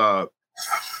Falzone, was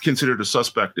considered a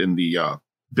suspect in the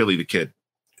Billy the Kid.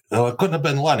 No, it couldn't have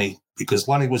been Lenny, because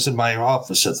Lenny was in my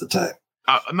office at the time.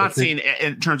 I'm not saying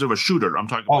in terms of a shooter. I'm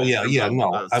talking about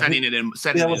setting it in.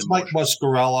 It was Mike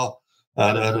Muscarella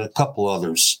and a couple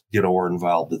others, were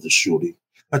involved in the shooting.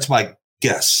 That's my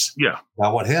guess. Yeah.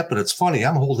 Now, what happened, it's funny,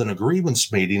 I'm holding a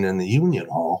grievance meeting in the Union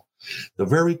Hall the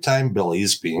very time Billy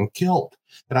is being killed.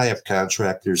 And I have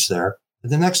contractors there.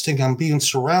 And the next thing, I'm being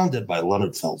surrounded by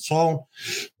Leonard Falzone,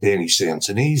 Danny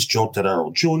Santonese, Joe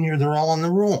Todaro Jr. They're all in the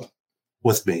room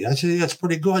with me. I said, that's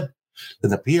pretty good.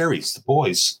 And the Pieris, the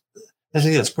boys, I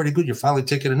said, it's pretty good. You're finally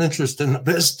taking an interest in the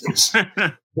business.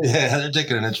 Yeah, they're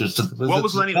taking an interest in the business. What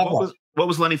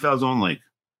was Lenny Falzone like?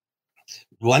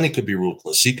 Lenny could be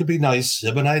ruthless. He could be nice.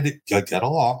 Him and I get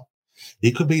along.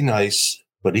 He could be nice,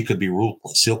 but he could be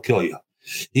ruthless. He'll kill you.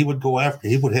 He would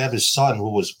have his son, who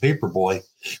was a paper boy,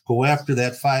 go after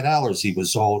that $5 he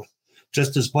was owed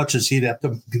just as much as he'd have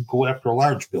to go after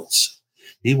large bills.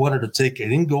 He wanted to take it.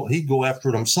 He'd go after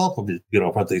it himself,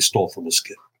 what they stole from his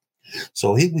kid.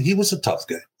 So he was a tough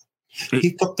guy.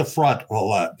 He took the front a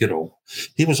lot,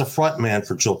 He was a front man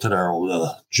for Joe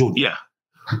Todaro Jr. Yeah.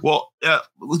 Well,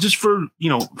 just for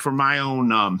my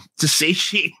own, to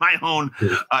satiate my own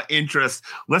interest,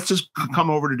 let's just come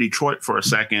over to Detroit for a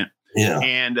second. Yeah.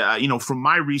 And, from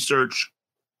my research,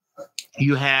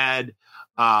 you had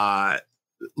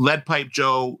Lead Pipe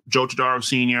Joe Todaro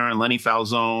Sr. and Lenny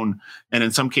Falzone, and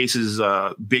in some cases,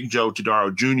 Big Joe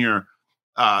Todaro Jr.,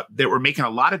 that were making a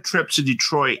lot of trips to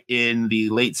Detroit in the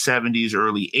late 70s,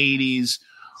 early 80s.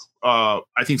 I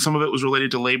think some of it was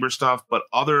related to labor stuff, but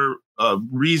other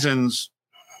reasons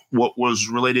what was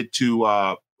related to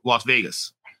Las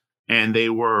Vegas. And they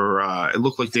were, it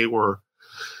looked like they were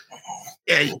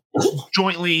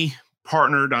jointly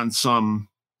partnered on some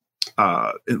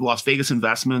Las Vegas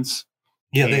investments.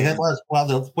 Yeah, they had,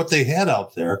 what they had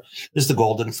out there is the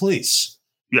Golden Fleece.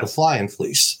 Yeah. The Flying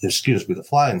Fleece.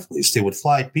 They would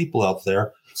fly people out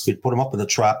there. We'd put them up in the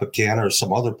Tropicana or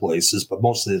some other places, but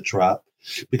mostly the Trop,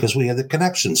 because we had the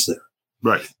connections there.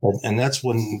 Right. And that's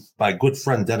when my good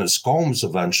friend Dennis Combs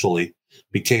eventually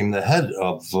became the head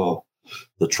of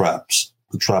the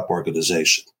Trop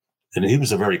organization. And he was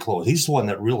he's the one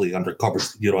that really uncovered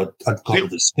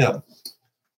the scheme.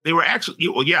 They were actually,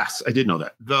 well, yes, I did know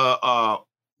that. The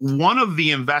one of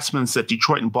the investments that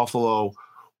Detroit and Buffalo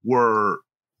were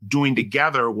doing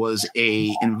together was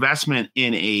a investment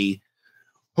in a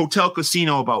hotel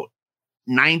casino about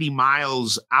 90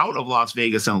 miles out of Las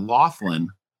Vegas and Laughlin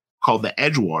called the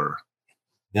Edgewater.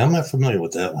 Yeah, I'm not familiar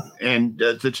with that one. And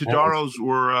the Todaros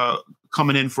were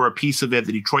coming in for a piece of it.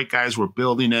 The Detroit guys were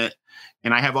building it.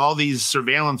 And I have all these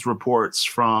surveillance reports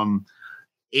from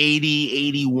 80,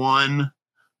 81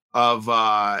 of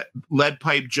Lead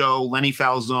Pipe Joe, Lenny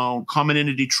Falzone coming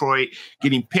into Detroit,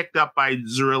 getting picked up by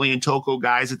Zerilli and Toko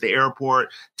guys at the airport,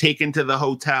 taken to the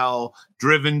hotel,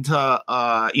 driven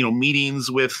to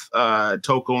meetings with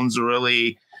Toko and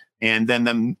Zerilli, and then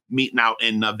them meeting out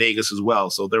in Vegas as well.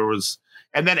 So there was,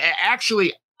 and then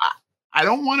actually, I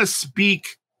don't want to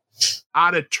speak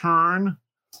out of turn,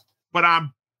 but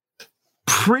I'm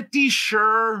pretty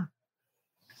sure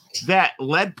that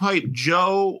Lead Pipe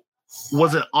Joe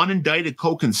was an unindicted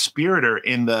co-conspirator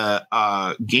in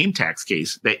the game tax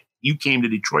case that you came to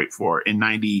Detroit for in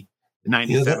 90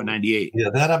 97, 98. Yeah,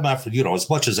 that I'm not, as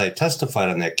much as I testified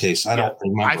on that case, I don't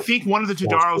remember. I think one of the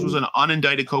Tudaros was an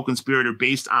unindicted co-conspirator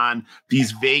based on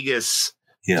these Vegas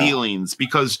dealings,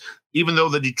 because even though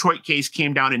the Detroit case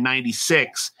came down in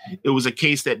 96, it was a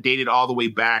case that dated all the way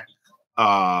back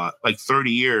like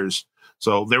 30 years.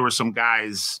 So there were some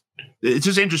guys. It's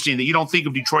just interesting that you don't think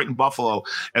of Detroit and Buffalo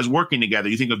as working together.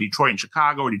 You think of Detroit and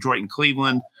Chicago or Detroit and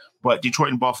Cleveland, but Detroit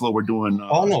and Buffalo were doing.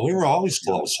 Oh no, we were always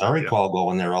close. I recall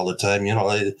going there all the time.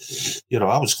 I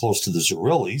was close to the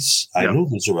Zerillis. I knew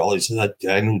the Zerillis.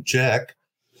 I knew Jack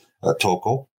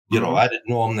Toko. I didn't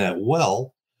know him that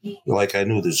well. Like I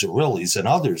knew the Zerillis and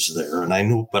others there, and I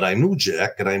knew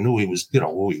Jack, and I knew he was,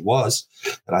 who he was,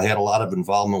 and I had a lot of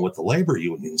involvement with the labor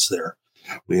unions there.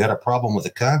 We had a problem with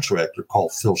a contractor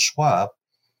called Phil Schwab,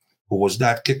 who was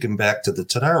not kicking back to the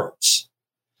Tudaros.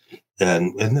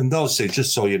 And in those days,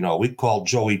 just so you know, we called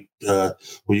Joey, what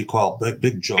you call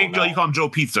Big Joe. Big Joe, you call him Joe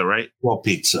Pizza, right? Joe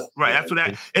Pizza. Right. That's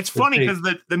what it's funny because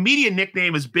the media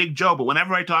nickname is Big Joe, but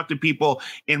whenever I talk to people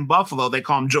in Buffalo, they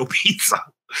call him Joe Pizza.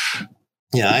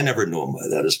 Yeah, I never knew him by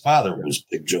that. His father was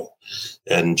Big Joe,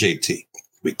 and JT,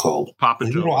 we called. Papa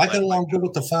Joe. I got along good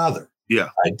with the father. Yeah.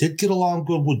 I did get along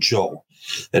good with Joe.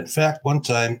 In fact, one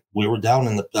time we were down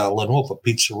in the Lenovo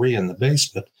Pizzeria in the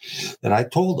basement, and I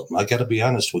told him, I got to be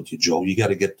honest with you, Joe, you got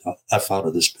to get the F out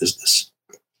of this business.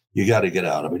 You got to get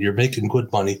out of it. You're making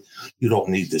good money. You don't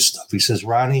need this stuff. He says,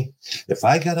 Ronnie, if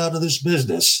I got out of this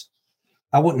business,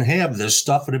 I wouldn't have this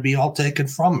stuff and it'd be all taken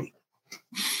from me.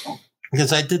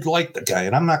 Because I did like the guy,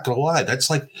 and I'm not going to lie. That's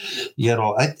like,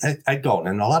 I don't.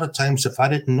 And a lot of times if I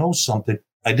didn't know something,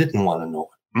 I didn't want to know it.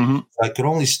 Mm-hmm. I could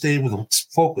only stay with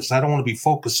focus. I don't want to be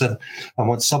focusing on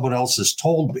what someone else has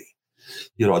told me.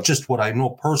 Just what I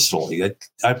know personally.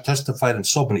 I've testified in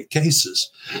so many cases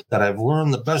that I've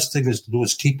learned the best thing is to do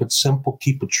is keep it simple,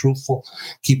 keep it truthful,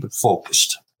 keep it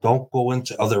focused. Don't go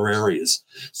into other areas.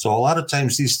 So a lot of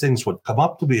times these things would come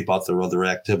up to me about their other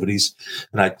activities,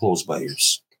 and I'd close my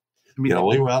ears. We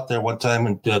were out there one time,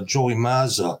 and Joey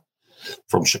Mazza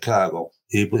from Chicago,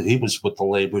 he was with the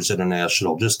Laborers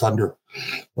International, just under,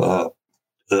 Carter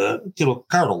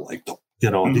liked him.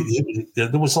 There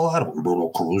was a lot of them, Bruno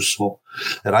Caruso,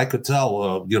 and I could tell,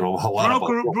 a lot of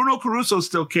Bruno Caruso's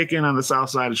still kicking on the south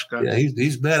side of Chicago. Yeah,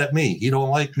 he's mad at me. He don't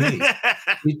like me.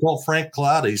 He told Frank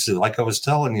Collada, he said, like I was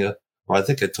telling you, or I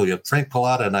think I told you, Frank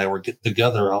Collada and I were getting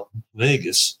together out in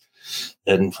Vegas,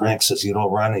 and Frank says,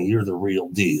 Ronnie, you're the real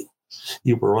deal.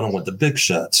 You were running with the big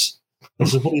shots. I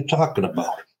said, what are you talking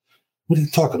about? What are you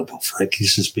talking about, Frank? He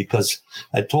says, because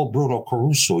I told Bruno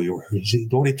Caruso you were. You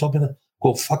know what he told me?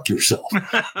 Go fuck yourself.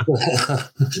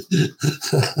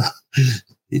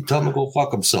 He told me to go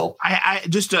fuck himself. I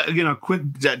just, quick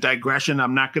digression.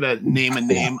 I'm not going to name a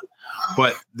name,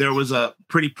 but there was a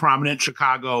pretty prominent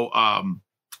Chicago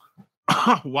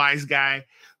wise guy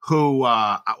who, when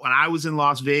I was in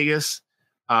Las Vegas,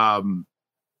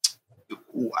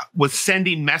 was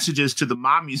sending messages to the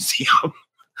Mob Museum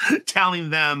telling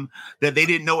them that they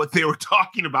didn't know what they were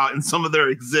talking about in some of their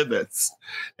exhibits.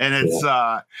 And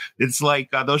it's like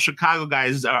those Chicago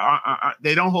guys,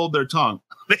 they don't hold their tongue.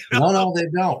 No, they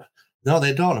don't. No,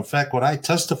 they don't. In fact, when I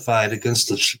testified against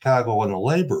the Chicago and the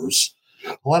laborers,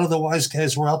 a lot of the wise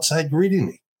guys were outside greeting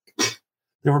me.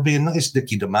 They were being nice.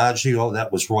 Nicky DiMaggio,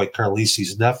 that was Roy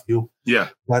Carlisi's nephew. Yeah.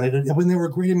 But they were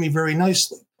greeting me very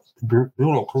nicely.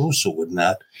 Bruno Caruso would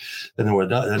not, and there were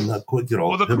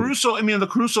well, the Caruso. I mean, the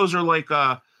Carusos are like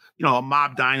a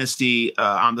mob dynasty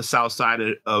on the south side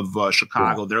of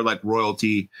Chicago. Yeah. They're like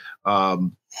royalty.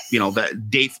 That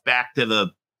dates back to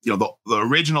the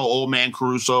original old man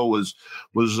Caruso was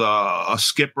a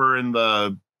skipper in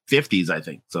the 50s, I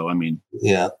think. So I mean,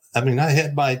 I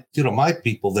had my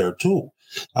people there too.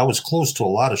 I was close to a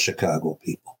lot of Chicago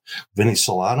people. Vinny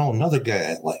Solano, another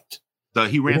guy I liked.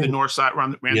 He ran the north side.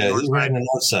 Ran the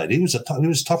north side. He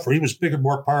was tougher. He was bigger,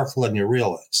 more powerful than you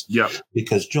realize. Yeah.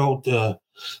 Because Joe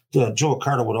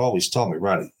Carter would always tell me,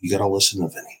 Ronnie, you got to listen to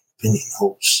Vinny. Vinny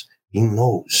knows. He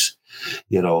knows.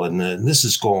 And this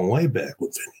is going way back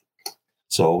with Vinny.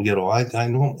 So I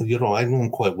know I knew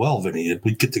him quite well, Vinny.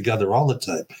 We'd get together all the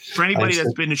time. For anybody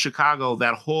that's been to Chicago,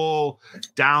 that whole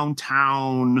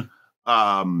downtown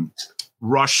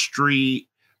Rush Street.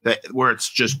 Where it's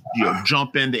just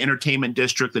jump in the entertainment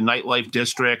district, the nightlife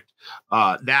district.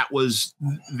 That was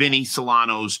Vinny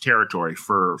Solano's territory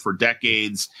for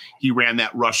decades. He ran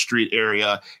that Rush Street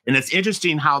area, and it's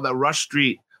interesting how the Rush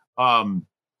Street kind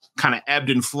of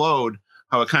ebbed and flowed.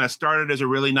 How it kind of started as a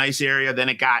really nice area, then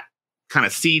it got kind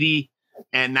of seedy,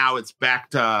 and now it's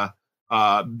back to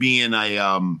being a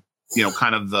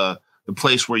kind of the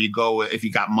place where you go if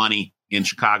you got money in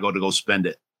Chicago to go spend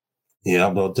it.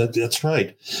 Yeah, no, that's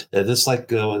right. And it's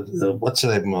like, what's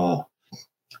his name?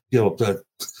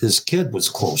 His kid was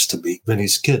close to me.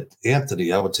 Vinny's kid,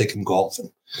 Anthony, I would take him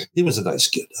golfing. He was a nice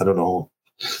kid. I don't know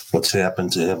what's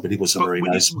happened to him, but he was a very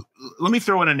nice. Let me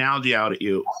throw an analogy out at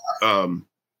you.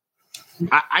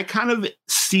 I kind of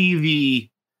see the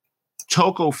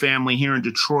Tocco family here in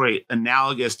Detroit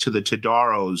analogous to the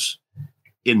Todaros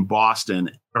in Boston.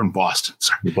 In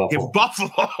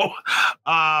Buffalo.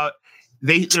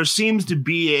 There seems to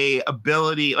be a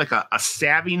ability, like a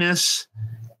savviness,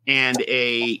 and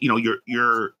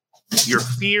you're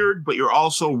feared, but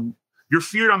you're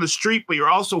feared on the street, but you're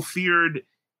also feared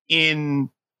in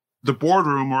the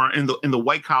boardroom or in the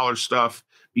white collar stuff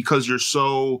because you're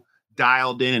so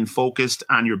dialed in and focused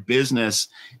on your business,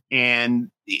 and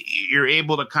you're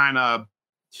able to kind of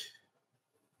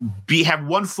have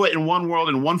one foot in one world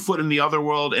and one foot in the other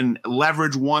world and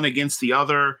leverage one against the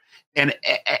other. And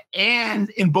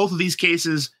in both of these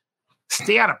cases,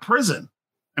 stay out of prison.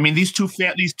 I mean, these two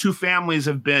families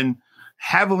have been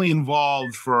heavily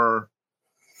involved for,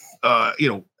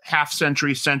 half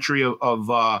century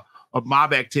of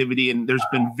mob activity. And there's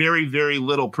been very, very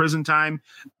little prison time.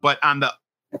 But on the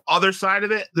other side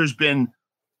of it, there's been,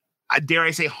 dare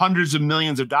I say, hundreds of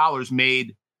millions of dollars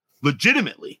made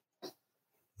legitimately.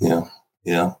 Yeah.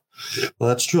 Well,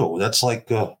 that's true. That's like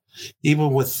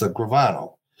even with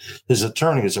Gravano, his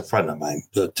attorney is a friend of mine,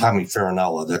 Tommy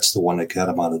Farinella. That's the one that got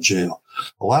him out of jail.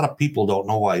 A lot of people don't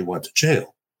know why he went to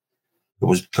jail. It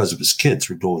was because of his kids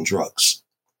were doing drugs.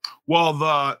 Well,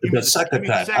 the second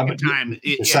time. I'm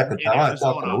not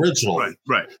talking originally.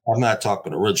 Right. I'm not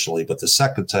talking originally, but the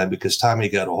second time, because Tommy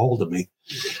got a hold of me,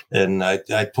 and I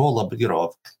told him,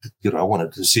 I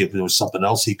wanted to see if there was something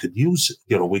else he could use.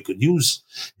 We could use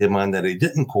him on that he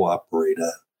didn't cooperate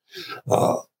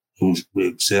on.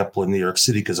 Example in New York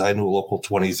City, because I knew Local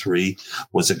 23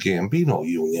 was a Gambino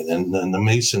union, and the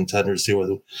Mason tenders here,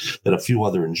 and a few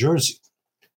other in Jersey.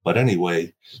 But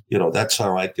anyway, that's all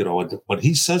right. What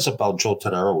he says about Joe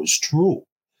Todaro is true.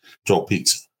 Joe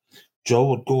Pizza. Joe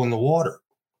would go in the water.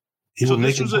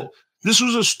 This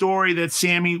was a story that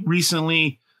Sammy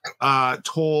recently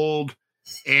told,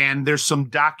 and there's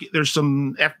some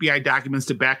FBI documents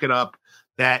to back it up,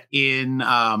 that in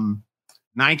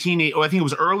I think it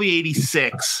was early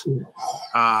 86,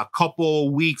 a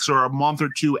couple weeks or a month or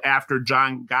two after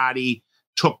John Gotti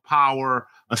took power,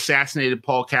 assassinated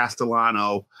Paul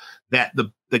Castellano, that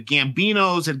the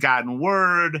Gambinos had gotten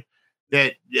word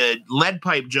that Lead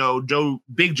Pipe Joe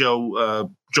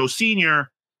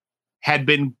Sr. had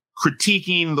been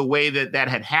critiquing the way that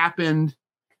had happened.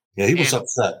 Yeah, he was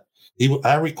upset.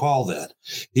 I recall that.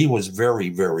 He was very,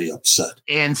 very upset.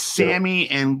 And Sammy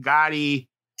and Gotti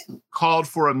called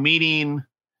for a meeting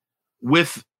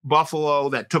with Buffalo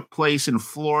that took place in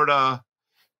Florida.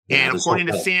 Yeah, and according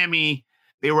to Sammy,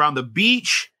 they were on the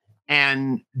beach,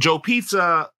 and Joe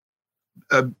Pizza,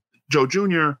 Joe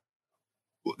Jr.,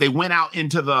 they went out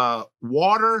into the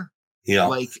water. Yeah.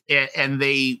 And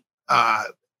they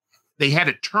had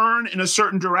to turn in a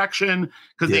certain direction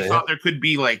because they thought there could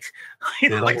be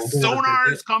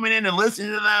sonars coming in and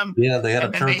listening to them. Yeah, they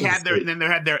had to turn.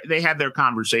 They had their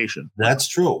conversation. That's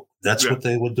true. That's what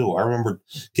they would do. I remember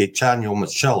Gaetano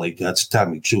Michelli, that's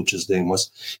Tommy Chooch's name was.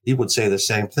 He would say the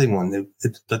same thing when the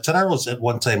Todaros at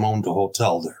one time owned a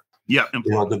hotel there. Yeah,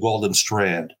 the Golden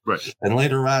Strand. Right. And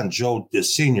later on, Joe the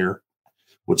Senior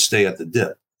would stay at the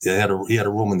Dip. He had a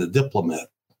room in the Diplomat.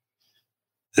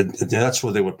 And that's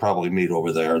where they would probably meet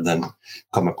over there and then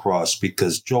come across,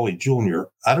 because Joey Jr.,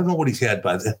 I don't know what he had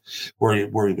by then, where he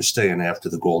was staying after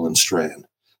the Golden Strand.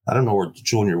 I don't know where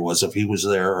Junior was, if he was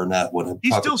there or not.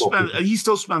 He still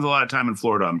spends a lot of time in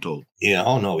Florida, I'm told. Yeah,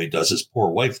 oh no, he does. His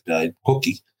poor wife died,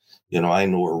 Cookie. I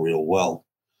know her real well.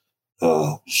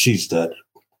 She's dead.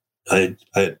 I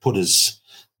had put his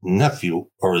nephew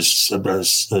or his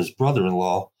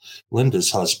brother-in-law,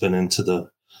 Linda's husband, into the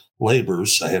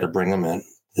labors. I had to bring him in.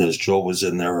 As Joe was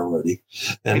in there already.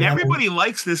 And everybody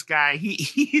likes this guy.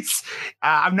 He's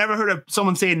I've never heard of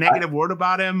someone say a negative word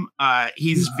about him.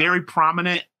 He's very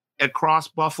prominent across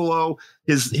Buffalo.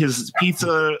 His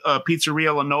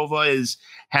pizzeria La Nova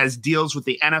has deals with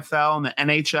the NFL and the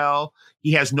NHL.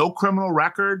 He has no criminal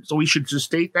record, so we should just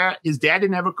state that. His dad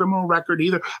didn't have a criminal record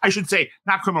either. I should say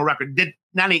not criminal record.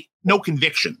 No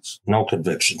convictions. No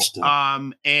convictions. These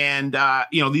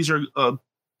are.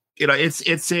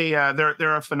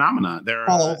 They're a phenomenon.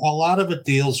 A lot of it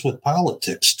deals with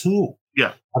politics too.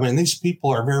 Yeah, I mean, these people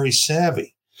are very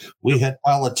savvy. We had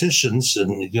politicians,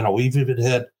 and we even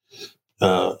had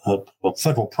a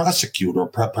federal prosecutor,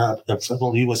 a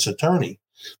federal U.S. attorney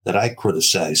that I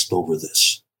criticized over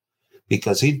this,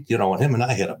 because and him and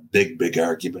I had a big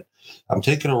argument. I'm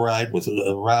taking a ride with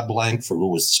Rob Langford, who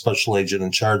was the special agent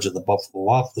in charge of the Buffalo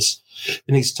office.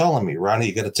 And he's telling me, Ronnie,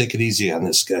 you got to take it easy on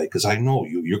this guy because I know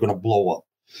you're going to blow up.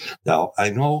 Now, I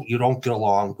know you don't get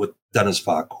along with Dennis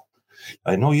Vaco.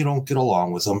 I know you don't get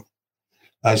along with him.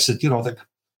 I said,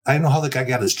 I know how the guy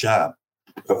got his job,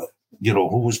 who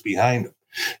was behind him,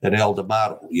 and El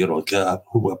D'Amato,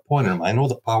 who appointed him. I know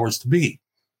the powers to be.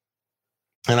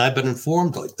 And I've been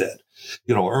informed like that,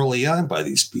 early on by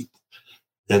these people.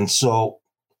 And so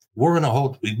we're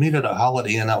in we meet at a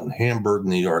Holiday Inn out in Hamburg,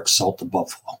 New York, south of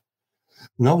Buffalo.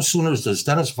 No sooner does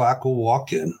Dennis Vaco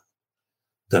walk in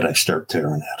that I start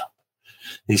tearing at him.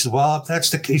 He said, well, if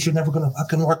that's the case, you're never going to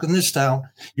fucking work in this town.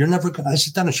 You're never going to. I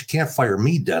said, Dennis, you can't fire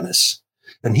me, Dennis.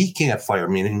 And he can't fire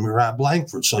me, and Rob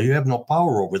Langford. So you have no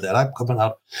power over that. I'm coming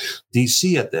out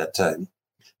D.C. at that time.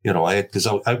 Because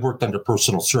I worked under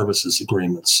personal services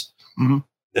agreements. Mm-hmm.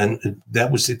 And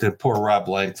that was the poor Rob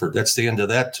Langford. That's the end of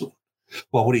that too.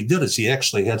 Well, what he did is he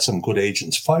actually had some good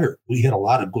agents fired. We had a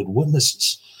lot of good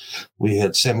witnesses. We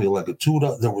had Samuel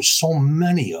Legatuda. There were so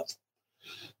many of them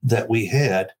that we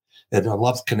had at the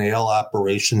Love Canal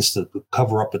operations to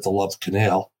cover up at the Love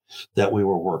Canal that we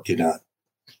were working on.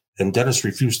 And Dennis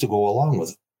refused to go along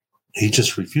with it. He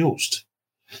just refused.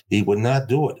 He would not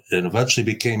do it, and eventually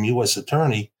became U.S.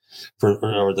 attorney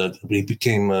he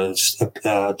became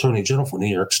attorney general for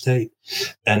New York State,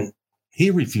 and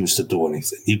he refused to do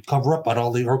anything. He'd cover up on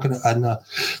all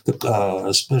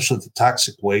especially the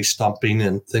toxic waste dumping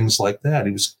and things like that.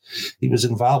 He was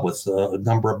involved with a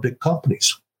number of big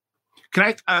companies.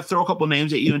 Can I throw a couple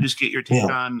names at you and just get your take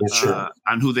on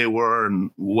who they were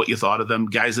and what you thought of them?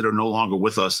 Guys that are no longer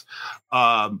with us.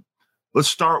 Let's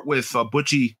start with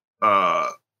Butchie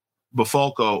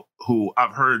Bafalco, who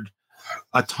I've heard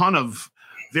a ton of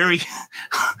very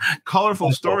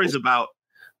colorful stories about.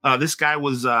 This guy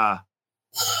was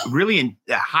really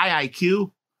a high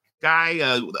IQ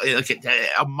guy, like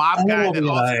a mob guy.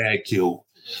 High IQ.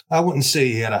 I wouldn't say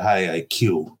he had a high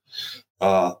IQ.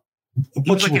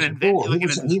 He was like an inventor.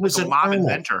 He was a mob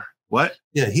inventor. What?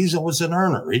 Yeah, he was an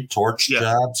earner. He torched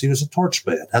jobs. He was a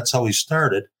torchman. That's how he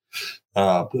started,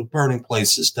 burning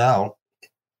places down.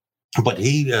 But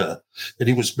he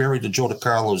was married to Joe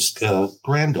DiCarlo's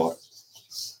granddaughter.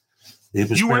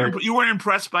 You weren't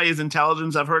impressed by his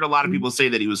intelligence? I've heard a lot of people say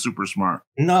that he was super smart.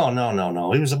 No.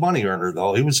 He was a money earner,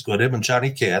 though. He was good. Him and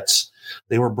Johnny Katz,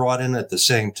 they were brought in at the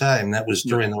same time. That was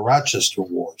during the Rochester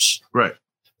Wars. Right.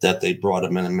 That they brought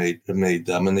him in and made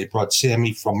them. And they brought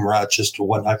Sammy from Rochester,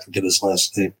 I forget his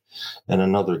last name, and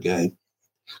another guy.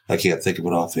 I can't think of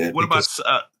it offhand. What about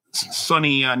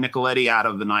Sonny Nicoletti out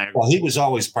of the Niagara? Well, he was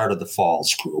always part of the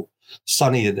Falls crew.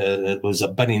 Sonny it was a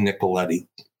Benny Nicoletti,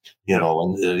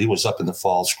 and he was up in the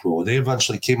Falls crew. They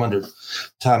eventually came under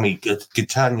Tommy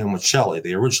Gaetano Michelli.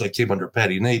 They originally came under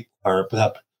Pat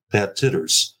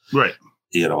Titters. Right.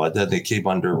 And then they came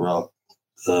under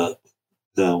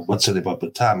what's it about?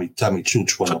 But Tommy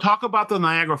Chooch. So talk about the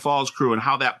Niagara Falls crew and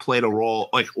how that played a role.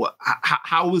 Like,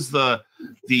 how was the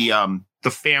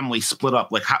family split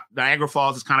up? Like, Niagara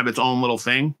Falls is kind of its own little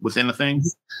thing within a thing.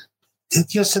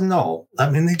 Yes and no. I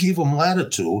mean, they gave him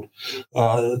latitude.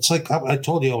 It's like I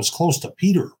told you, I was close to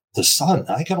Peter, the son.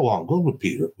 I got along good with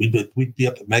Peter. We'd be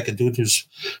up at Macaduce's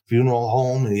funeral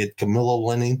home, and he had Camilla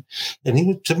Linning,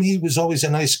 and to me, he was always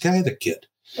a nice guy, the kid.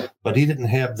 But he didn't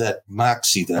have that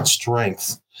moxie, that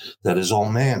strength that his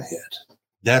old man had.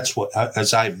 That's what,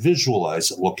 as I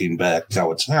visualize it, looking back,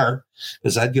 how it's hard,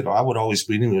 is I would always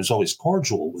be, he was always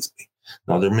cordial with me.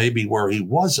 Now, there may be where he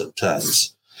was at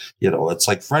times. It's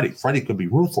like Freddie. Freddie could be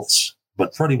ruthless,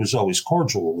 but Freddie was always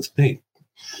cordial with me.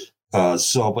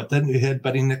 But then you had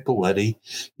Benny Nicoletti.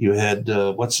 You had,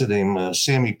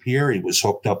 Sammy Pierre was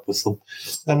hooked up with them.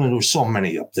 I mean, there were so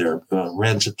many up there.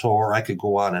 Ranzator, I could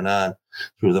go on and on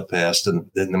through the past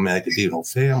and the Magadino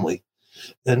family.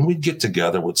 And we'd get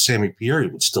together with Sammy Pierre.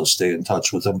 Would still stay in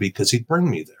touch with him because he'd bring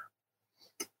me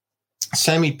there.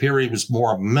 Sammy Pierre was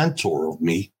more a mentor of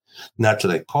me. Not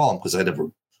that I call him because I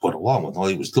never went along with him. All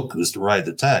he was looking is to ride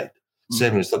the tide. Mm-hmm.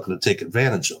 Sammy was looking to take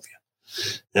advantage of you.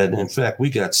 And in fact, we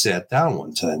got sat down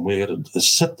one time. We had a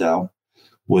sit down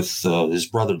with his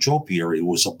brother Joe Pierre, who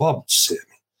was above Sammy.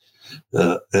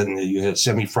 And you had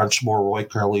Sammy Frenchmore, Roy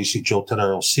Carlisi, Joe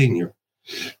Tedaro Sr.,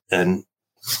 and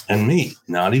me.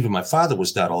 Now, and even my father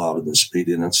was not allowed in this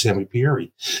meeting, and Sammy Pierre.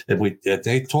 And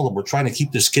they told him, we're trying to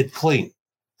keep this kid clean.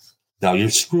 Now, you're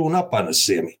screwing up on us,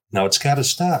 Sammy. Now, it's got to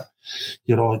stop.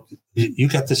 You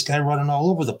got this guy running all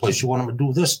over the place. You want him to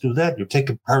do this, do that. You're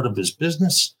taking part of his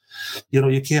business.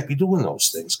 you can't be doing those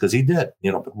things, because he did,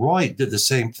 but Roy did the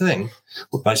same thing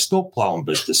with my snow plowing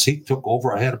business. He took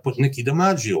over. I had to put Nicky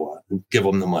DiMaggio on and give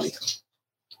him the money.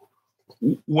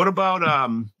 What about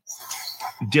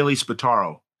Dilly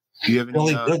Spataro? Do you have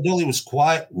any? Dilly was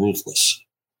quiet, ruthless.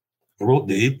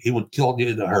 He would kill you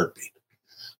in a heartbeat.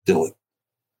 Dilly.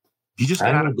 You just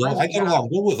got out of prison. I got along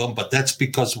good with him, but that's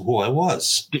because of who I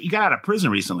was. You got out of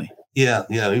prison recently. Yeah.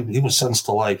 He was sentenced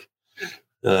to life.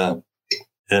 And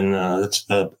it's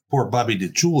poor Bobby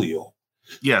DiGiulio.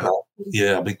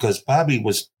 Yeah. Because Bobby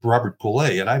was Robert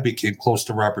Goulet, and I became close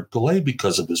to Robert Goulet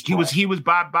because of his crime. He was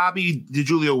Bobby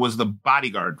DiGiulio was the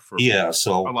bodyguard for a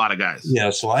lot of guys. Yeah,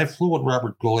 so I flew with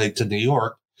Robert Goulet to New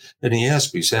York, and he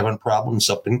asked me, he's having problems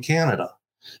up in Canada.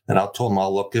 And I told him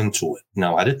I'll look into it.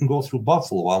 Now, I didn't go through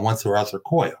Buffalo. I went through Arthur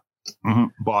Coya.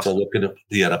 Boston. To look at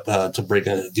it, to bring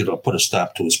put a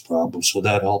stop to his problem. So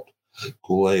that helped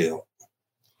Goulet out.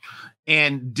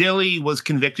 And Dilly was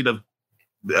convicted of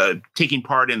taking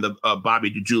part in the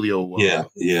Bobby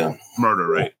DiGiulio murder,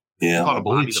 right? Yeah, I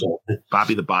believe so.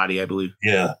 Bobby the Body, I believe.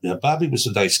 Yeah. Bobby was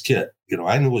a nice kid.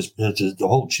 I knew the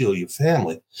whole Giulio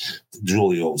family, the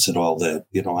Giulios and all that.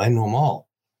 I knew them all.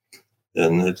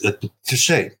 And it's a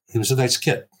shame. He was a nice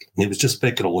kid. He was just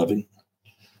making a living.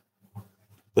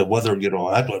 But whether, I don't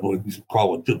know what you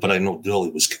call it, but I know Dilly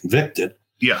was convicted.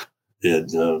 Yeah. And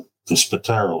the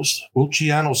Spataros,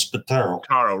 Luciano Spataro.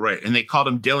 Spataro, right. And they called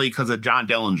him Dilly because of John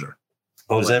Dillinger.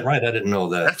 Oh, is that right? I didn't know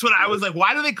that. That's what I was like.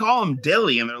 Why do they call him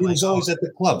Dilly? And he was always at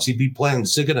the clubs. He'd be playing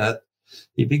Zigonet.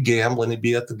 He'd be gambling. He'd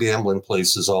be at the gambling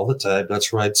places all the time.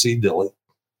 That's right. See Dilly.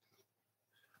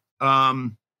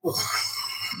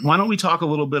 Why don't we talk a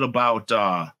little bit about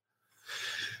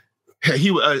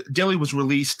Dilly was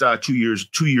released 2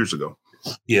 years ago.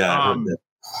 Yeah, I heard that.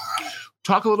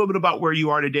 Talk a little bit about where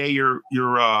you are today. You're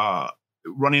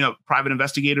running a private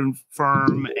investigative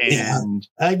firm and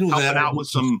I do helping that out with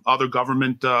some other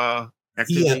government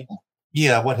activity.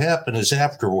 Yeah, what happened is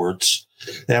afterwards,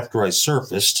 after I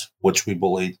surfaced, which we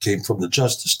believe came from the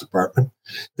Justice Department,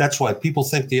 that's why people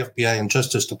think the FBI and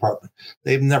Justice Department,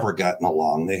 they've never gotten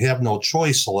along. They have no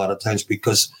choice a lot of times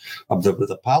because of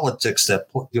the politics that,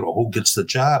 who gets the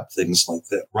job, things like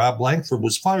that. Rob Langford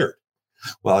was fired.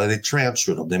 Well, they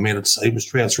transferred him. He was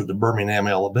transferred to Birmingham,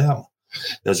 Alabama,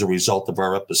 as a result of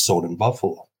our episode in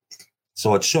Buffalo.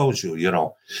 So it shows you,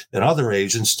 and other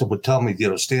agents would tell me,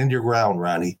 stand your ground,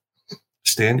 Ronnie.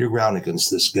 Stand your ground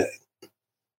against this guy.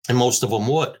 And most of them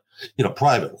would,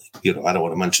 privately. I don't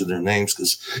want to mention their names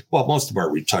because, most of them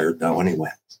are retired now anyway.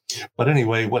 But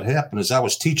anyway, what happened is I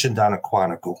was teaching down at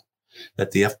Quantico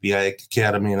at the FBI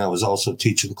Academy, and I was also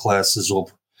teaching classes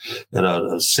over at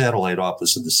a satellite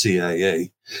office of the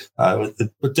CIA,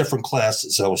 with different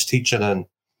classes. I was teaching on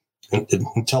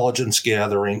intelligence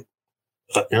gathering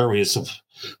areas of,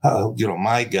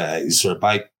 my guys or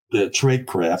my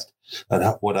tradecraft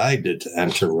and what I did to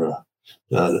enter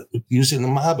using the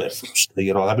mob at first.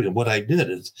 What I did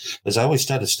is I always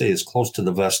try to stay as close to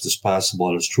the vest as possible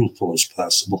and as truthful as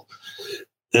possible.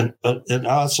 And I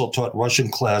also taught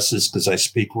Russian classes because I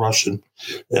speak Russian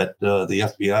at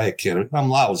the FBI Academy. I'm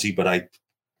lousy, but I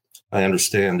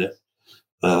understand it.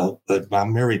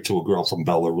 I'm married to a girl from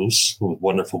Belarus, a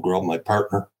wonderful girl, my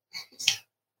partner.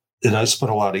 And I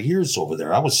spent a lot of years over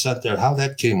there. I was sent there. How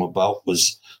that came about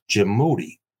was Jim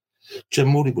Moody. Jim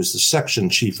Moody was the section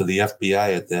chief of the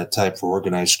FBI at that time for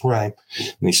organized crime.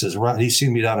 And he says, Ron, he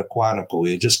seen me down at Quantico.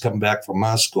 He had just come back from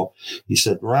Moscow. He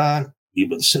said, Ron, you've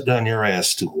been sitting on your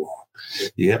ass too long.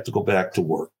 You have to go back to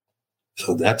work.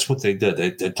 So that's what they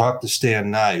did. They talked to Stan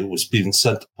Nye, who was being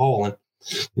sent to Poland.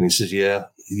 And he says, yeah,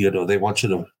 they want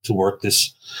you to work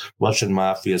this Russian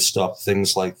mafia stuff,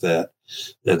 things like that.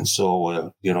 And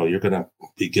so, you're going to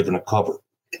be given a cover.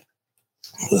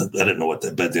 I didn't know what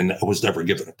that meant. I was never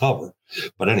given a cover.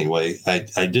 But anyway,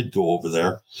 I did go over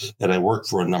there, and I worked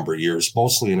for a number of years,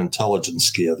 mostly in intelligence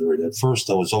gathering. At first,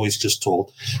 I was always just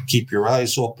told, keep your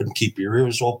eyes open, keep your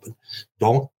ears open,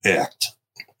 don't act.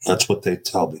 That's what they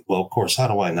tell me. Well, of course, how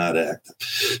do I not act?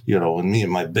 And me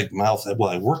and my big mouth,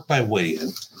 I worked my way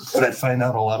in, but I find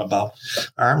out a lot about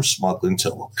arms smuggling to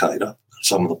Al-Qaeda.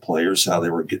 Some of the players, how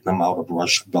they were getting them out of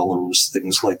Russia, Belarus,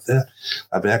 things like that.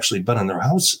 I've actually been in their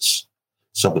houses,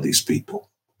 some of these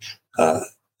people,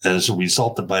 as a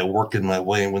result of my working my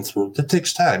way and went through. It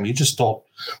takes time. You just don't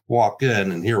walk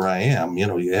in and here I am.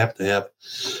 You have to have,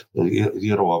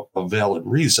 a valid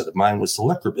reason. Mine was the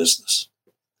liquor business.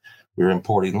 We were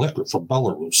importing liquor from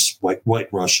Belarus, white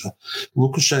Russia.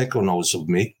 Lukashenko knows of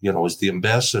me, as the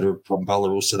ambassador from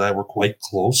Belarus, and I were quite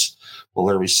close,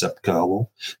 Valery Sepkalo.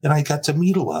 And I got to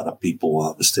meet a lot of people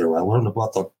while I was there. I learned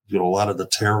about a lot of the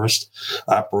terrorists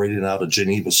operating out of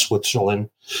Geneva, Switzerland,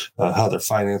 how their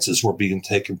finances were being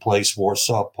taken place,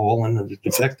 Warsaw, Poland. And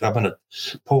in fact, I'm in a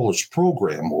Polish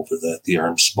program over that, the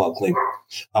arms smuggling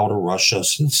out of Russia.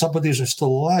 Some of these are still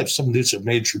alive. Some of these are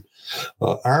major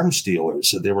arms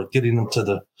dealers, and they were getting them to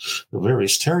the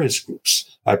various terrorist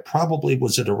groups. I probably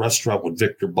was at a restaurant with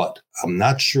Victor Butt. I'm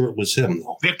not sure it was him,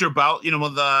 though. Victor Butt,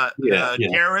 the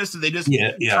terrorist they just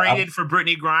traded for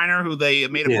Brittany Griner, who they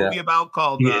made a movie about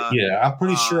called... I'm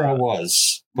pretty sure I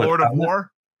was. Lord of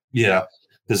War? Yeah,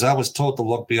 because I was told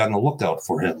to be on the lookout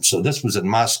for him. So this was in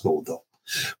Moscow, though.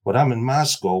 When I'm in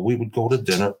Moscow, we would go to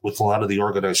dinner with a lot of the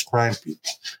organized crime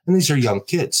people. And these are young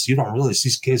kids. You don't realize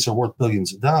these kids are worth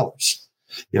billions of dollars.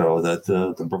 That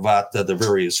the Bravata, the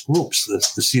various groups, the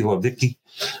Siloviki.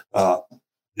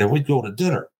 And we'd go to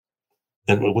dinner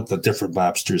and with the different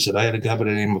mobsters. And I had a guy by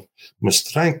the name of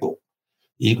Mastrenko,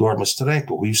 Igor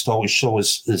Mastrenko, who used to always show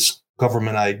his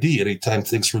government ID anytime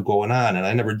things were going on. And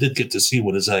I never did get to see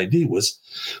what his ID was,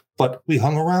 but we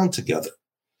hung around together.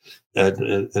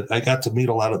 And I got to meet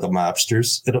a lot of the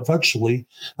mobsters, and eventually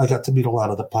I got to meet a lot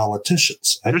of the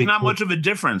politicians. There's not much of a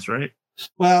difference, right?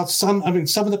 Well, some of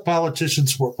the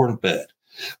politicians weren't bad.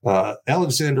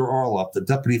 Alexander Orlov, the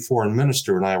deputy foreign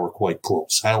minister, and I were quite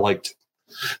close. I liked him.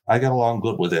 I got along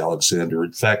good with Alexander.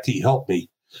 In fact, he helped me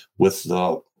with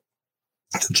the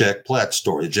Jack Platt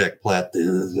story. Jack Platt,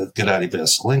 the Gennady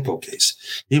Vasilenko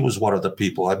case. He was one of the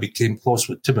people. I became close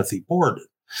with Timothy Borden.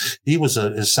 He was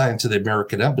assigned to the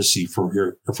American embassy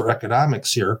for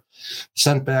economics here,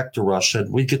 sent back to Russia.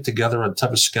 And we get together on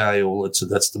Tebeskaya Ulitsa,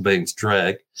 that's the Banks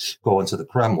Drag, go into the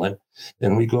Kremlin,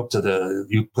 and we go up to the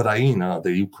Ukraina,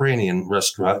 the Ukrainian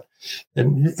restaurant,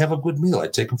 and have a good meal. I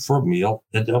take him for a meal,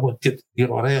 and I would get,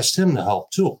 and I asked him to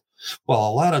help too. Well,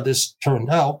 a lot of this turned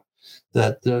out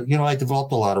that, I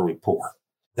developed a lot of rapport,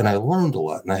 and I learned a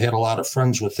lot, and I had a lot of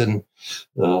friends within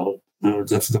the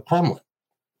Kremlin.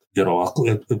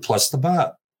 Plus the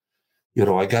Bob.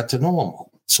 I got to know them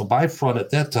all. So my front at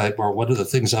that time, or one of the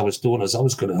things I was doing is I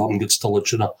was going to help them get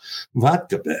Stolichina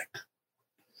vodka back.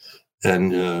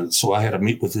 And so I had to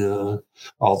meet with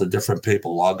all the different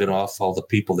people, logging off all the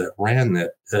people that ran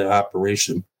that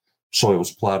operation. So it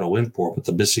was Plato Import with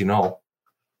the Bissino.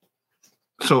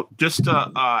 So just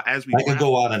as we... I could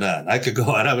go on and on. I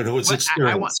mean, it was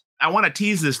experience. I want to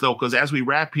tease this, though, because as we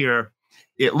wrap here,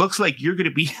 it looks like you're going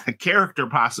to be a character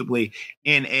possibly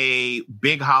in a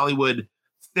big Hollywood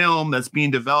film that's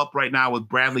being developed right now with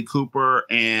Bradley Cooper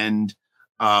and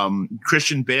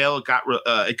Christian Bale.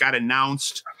 It got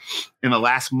announced in the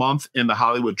last month in the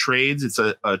Hollywood trades. It's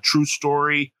a true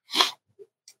story.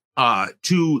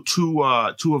 Two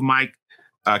of my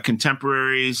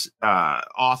contemporaries,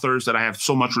 authors that I have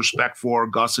so much respect for,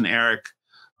 Gus and Eric,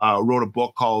 wrote a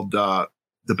book called The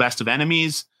Best of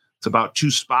Enemies. It's about two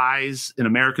spies, an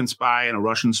American spy and a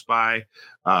Russian spy,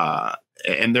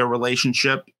 and their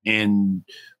relationship. And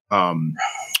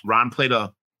Ron played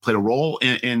a role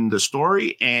in the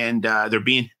story. And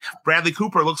Bradley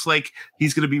Cooper looks like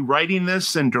he's going to be writing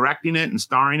this and directing it and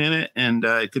starring in it. And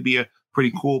it could be a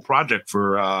pretty cool project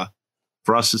for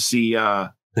us to see.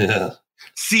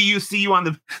 See you on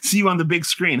the big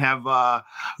screen. Have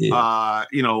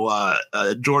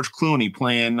George Clooney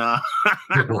playing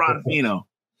Ron Fino.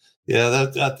 Yeah,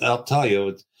 I'll tell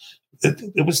you,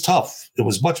 it was tough. It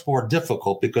was much more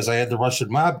difficult because I had the Russian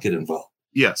mob get involved.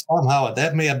 Yes. Somehow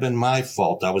that may have been my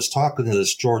fault. I was talking to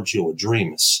this Giorgio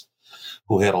Adrimus,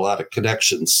 who had a lot of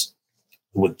connections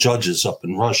with judges up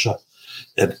in Russia.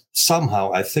 And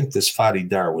somehow I think this Fadi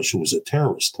Darwish, who was a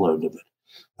terrorist, learned of it.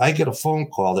 I get a phone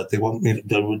call that they want me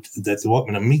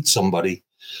to meet somebody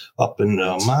up in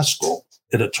Moscow.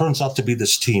 And it turns out to be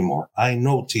this Timur. I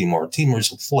know Timur.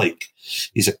 Timur's a flake.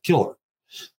 He's a killer.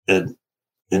 And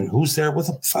who's there with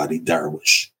him? Fadi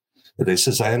Darwish. And they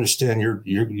says, I understand you're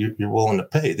willing to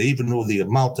pay. They even knew the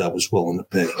amount I was willing to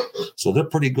pay. So they're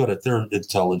pretty good at their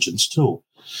intelligence too,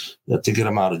 to get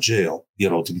him out of jail,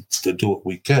 to do what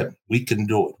we can. We can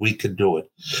do it. We can do it.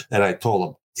 And I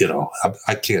told him,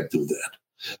 I can't do that.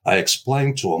 I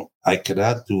explained to him, I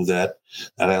cannot do that.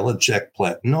 And I let Jack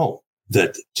Platt know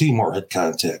that Timur had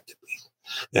contacted me.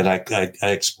 And I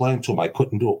explained to him I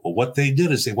couldn't do it. But what they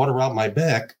did is they went around my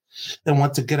back and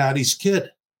went to Gennady's kid.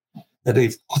 And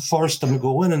they forced him to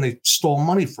go in and they stole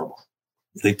money from him.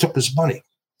 They took his money.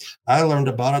 I learned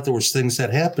about it. There was things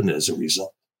that happened as a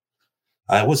result.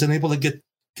 I wasn't able to get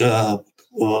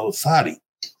Fadi,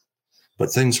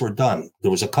 but things were done. There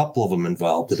was a couple of them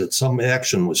involved in it. Some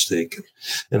action was taken.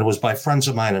 And it was by friends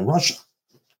of mine in Russia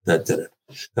that did it.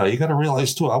 Now, you got to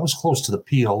realize, too, I was close to the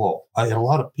PLO. I had a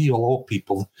lot of PLO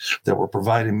people that were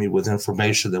providing me with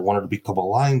information that wanted to become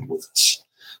aligned with us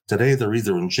Today, they're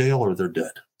either in jail or they're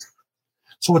dead.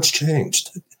 So it's changed.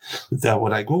 That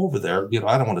when I go over there,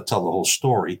 I don't want to tell the whole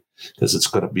story because it's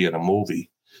going to be in a movie.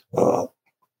 But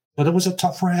it was a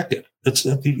tough racket.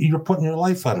 You're putting your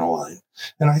life on the line,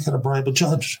 and I got to bribe a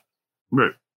judge.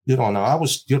 Right. Now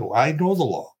I know the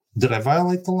law. Did I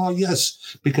violate the law?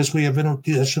 Yes, because we have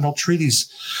international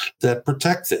treaties that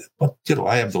protect it. But,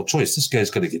 I have no choice. This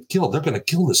guy's going to get killed. They're going to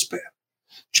kill this man.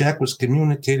 Jack was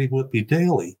communicating with me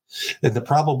daily. And the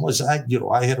problem was I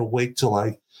had to wait till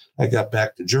I got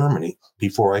back to Germany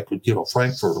before I could,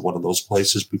 Frankfurt, one of those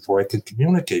places, before I could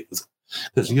communicate with him.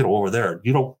 Because, over there,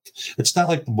 it's not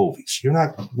like the movies. You're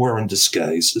not wearing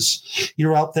disguises.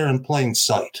 You're out there in plain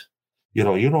sight. You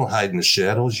don't hide in the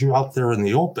shadows. You're out there in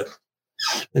the open.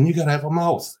 And you got to have a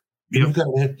mouth. Yep.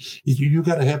 You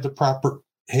got to have the proper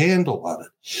handle on it.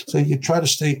 So you try to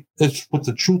stay with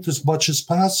the truth as much as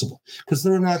possible because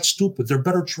they're not stupid. They're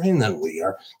better trained than we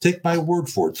are. Take my word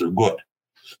for it. They're good.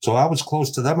 So I was close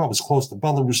to them. I was close to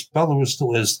Belarus. Belarus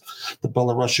still is the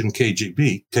Belarusian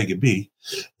KGB,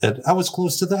 and I was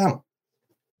close to them.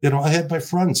 I had my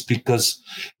friends because,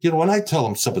 when I tell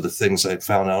them some of the things I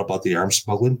found out about the arms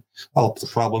smuggling, the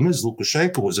problem is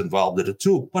Lukashenko was involved in it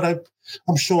too. But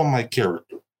I'm showing my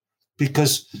character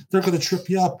because they're going to trip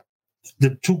you up.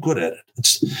 They're too good at it.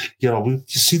 It's, you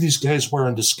see these guys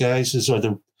wearing disguises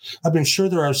sure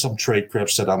there are some trade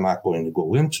crafts that I'm not going to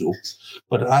go into,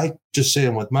 but I just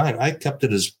saying with mine, I kept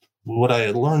it as what I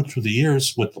had learned through the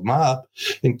years with the mob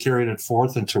and carried it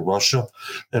forth into Russia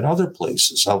and other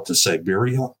places out to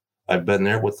Siberia. I've been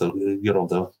there with the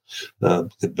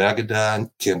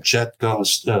Magadan,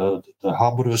 Kamchatka, the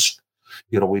Habrus.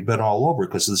 We've been all over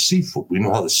because of the seafood. We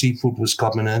know how the seafood was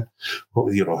coming in,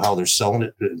 how they're selling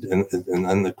it,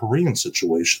 and the Korean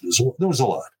situation as well. There was a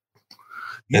lot.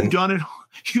 You've done it.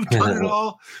 You've done it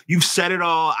all. You've said it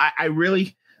all. I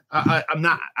really, I'm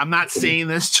not saying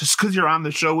this just because you're on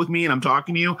the show with me and I'm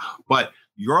talking to you, but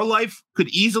your life could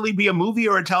easily be a movie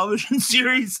or a television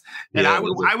series, and I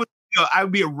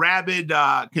would be a rabid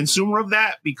consumer of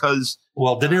that because.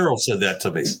 Well, De Niro said that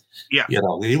to me. Yeah,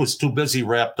 he was too busy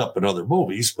wrapped up in other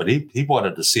movies, but he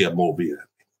wanted to see a movie.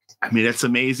 I mean, it's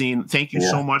amazing. Thank you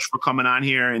so much for coming on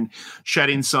here and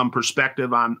shedding some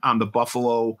perspective on the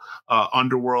Buffalo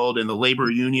underworld and the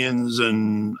labor unions.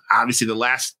 And obviously the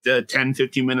last 10,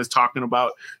 15 minutes talking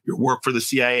about your work for the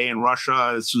CIA in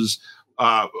Russia. This was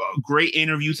a great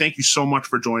interview. Thank you so much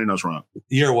for joining us, Ron.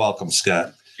 You're welcome,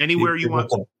 Scott. Anywhere you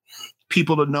want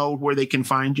people to know where they can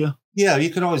find you? Yeah, you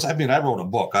can always. I mean, I wrote a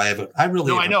book. I know.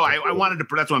 I wanted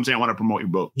to. That's what I'm saying. I want to promote your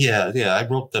book. Yeah. I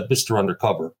wrote the Mr.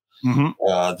 Undercover. Mm-hmm.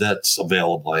 That's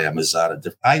available on Amazon.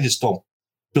 I just don't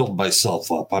build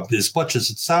myself up. As much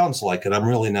as it sounds like it, I'm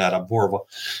really not. I'm more of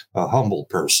a humble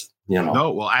person.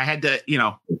 No, well, I had to.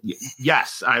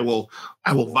 Yes, I will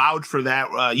vouch for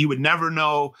that. You would never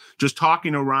know just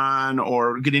talking to Ron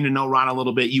or getting to know Ron a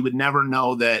little bit. You would never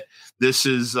know that this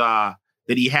is.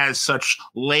 That he has such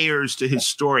layers to his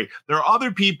story. There are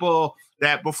other people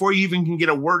that before you even can get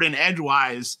a word in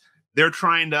edgewise, they're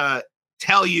trying to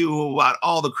tell you about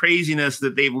all the craziness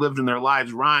that they've lived in their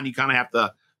lives. Ron, you kind of have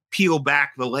to peel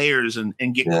back the layers and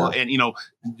get and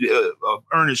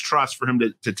earn his trust for him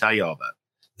to tell you all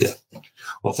that. Yeah.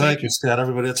 Well, thank you, Scott.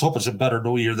 Everybody, let's hope it's a better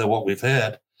New Year than what we've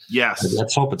had. Yes. And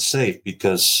let's hope it's safe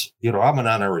because I'm an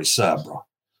honorary Sabra.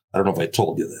 I don't know if I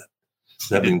told you that.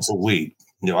 That means a weed.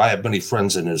 I have many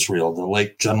friends in Israel. The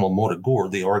late General Mordegor,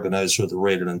 the organizer of the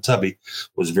raid in Entebbe,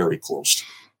 was very close to me.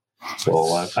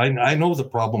 So I know the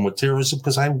problem with terrorism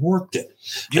because I worked it.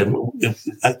 Yep. And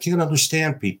I can't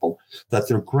understand people that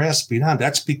they're grasping on.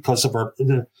 That's because of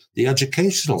the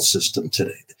educational system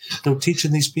today. They're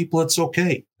teaching these people it's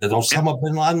okay. Osama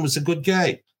bin Laden was a good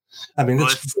guy. I mean,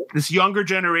 it's this younger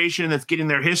generation that's getting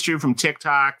their history from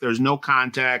TikTok. There's no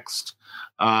context.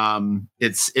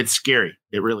 It's scary.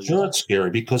 It really is. It's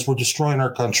scary because we're destroying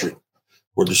our country.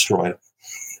 We're destroying it.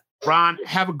 Ron,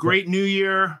 have a great New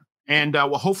Year. And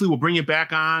hopefully we'll bring you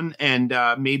back on and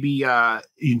maybe you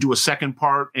can do a second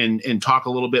part and talk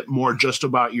a little bit more just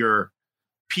about your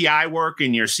PI work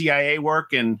and your CIA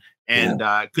work and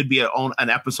it could be an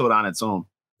episode on its own.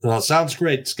 Well, sounds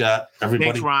great, Scott.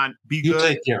 Everybody. Thanks, Ron. Be good. You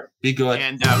take care. Be good.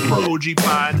 And for OG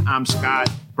Pod, I'm Scott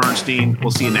Bernstein.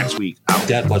 We'll see you next week.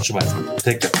 God bless you, my friend.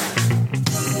 Take care.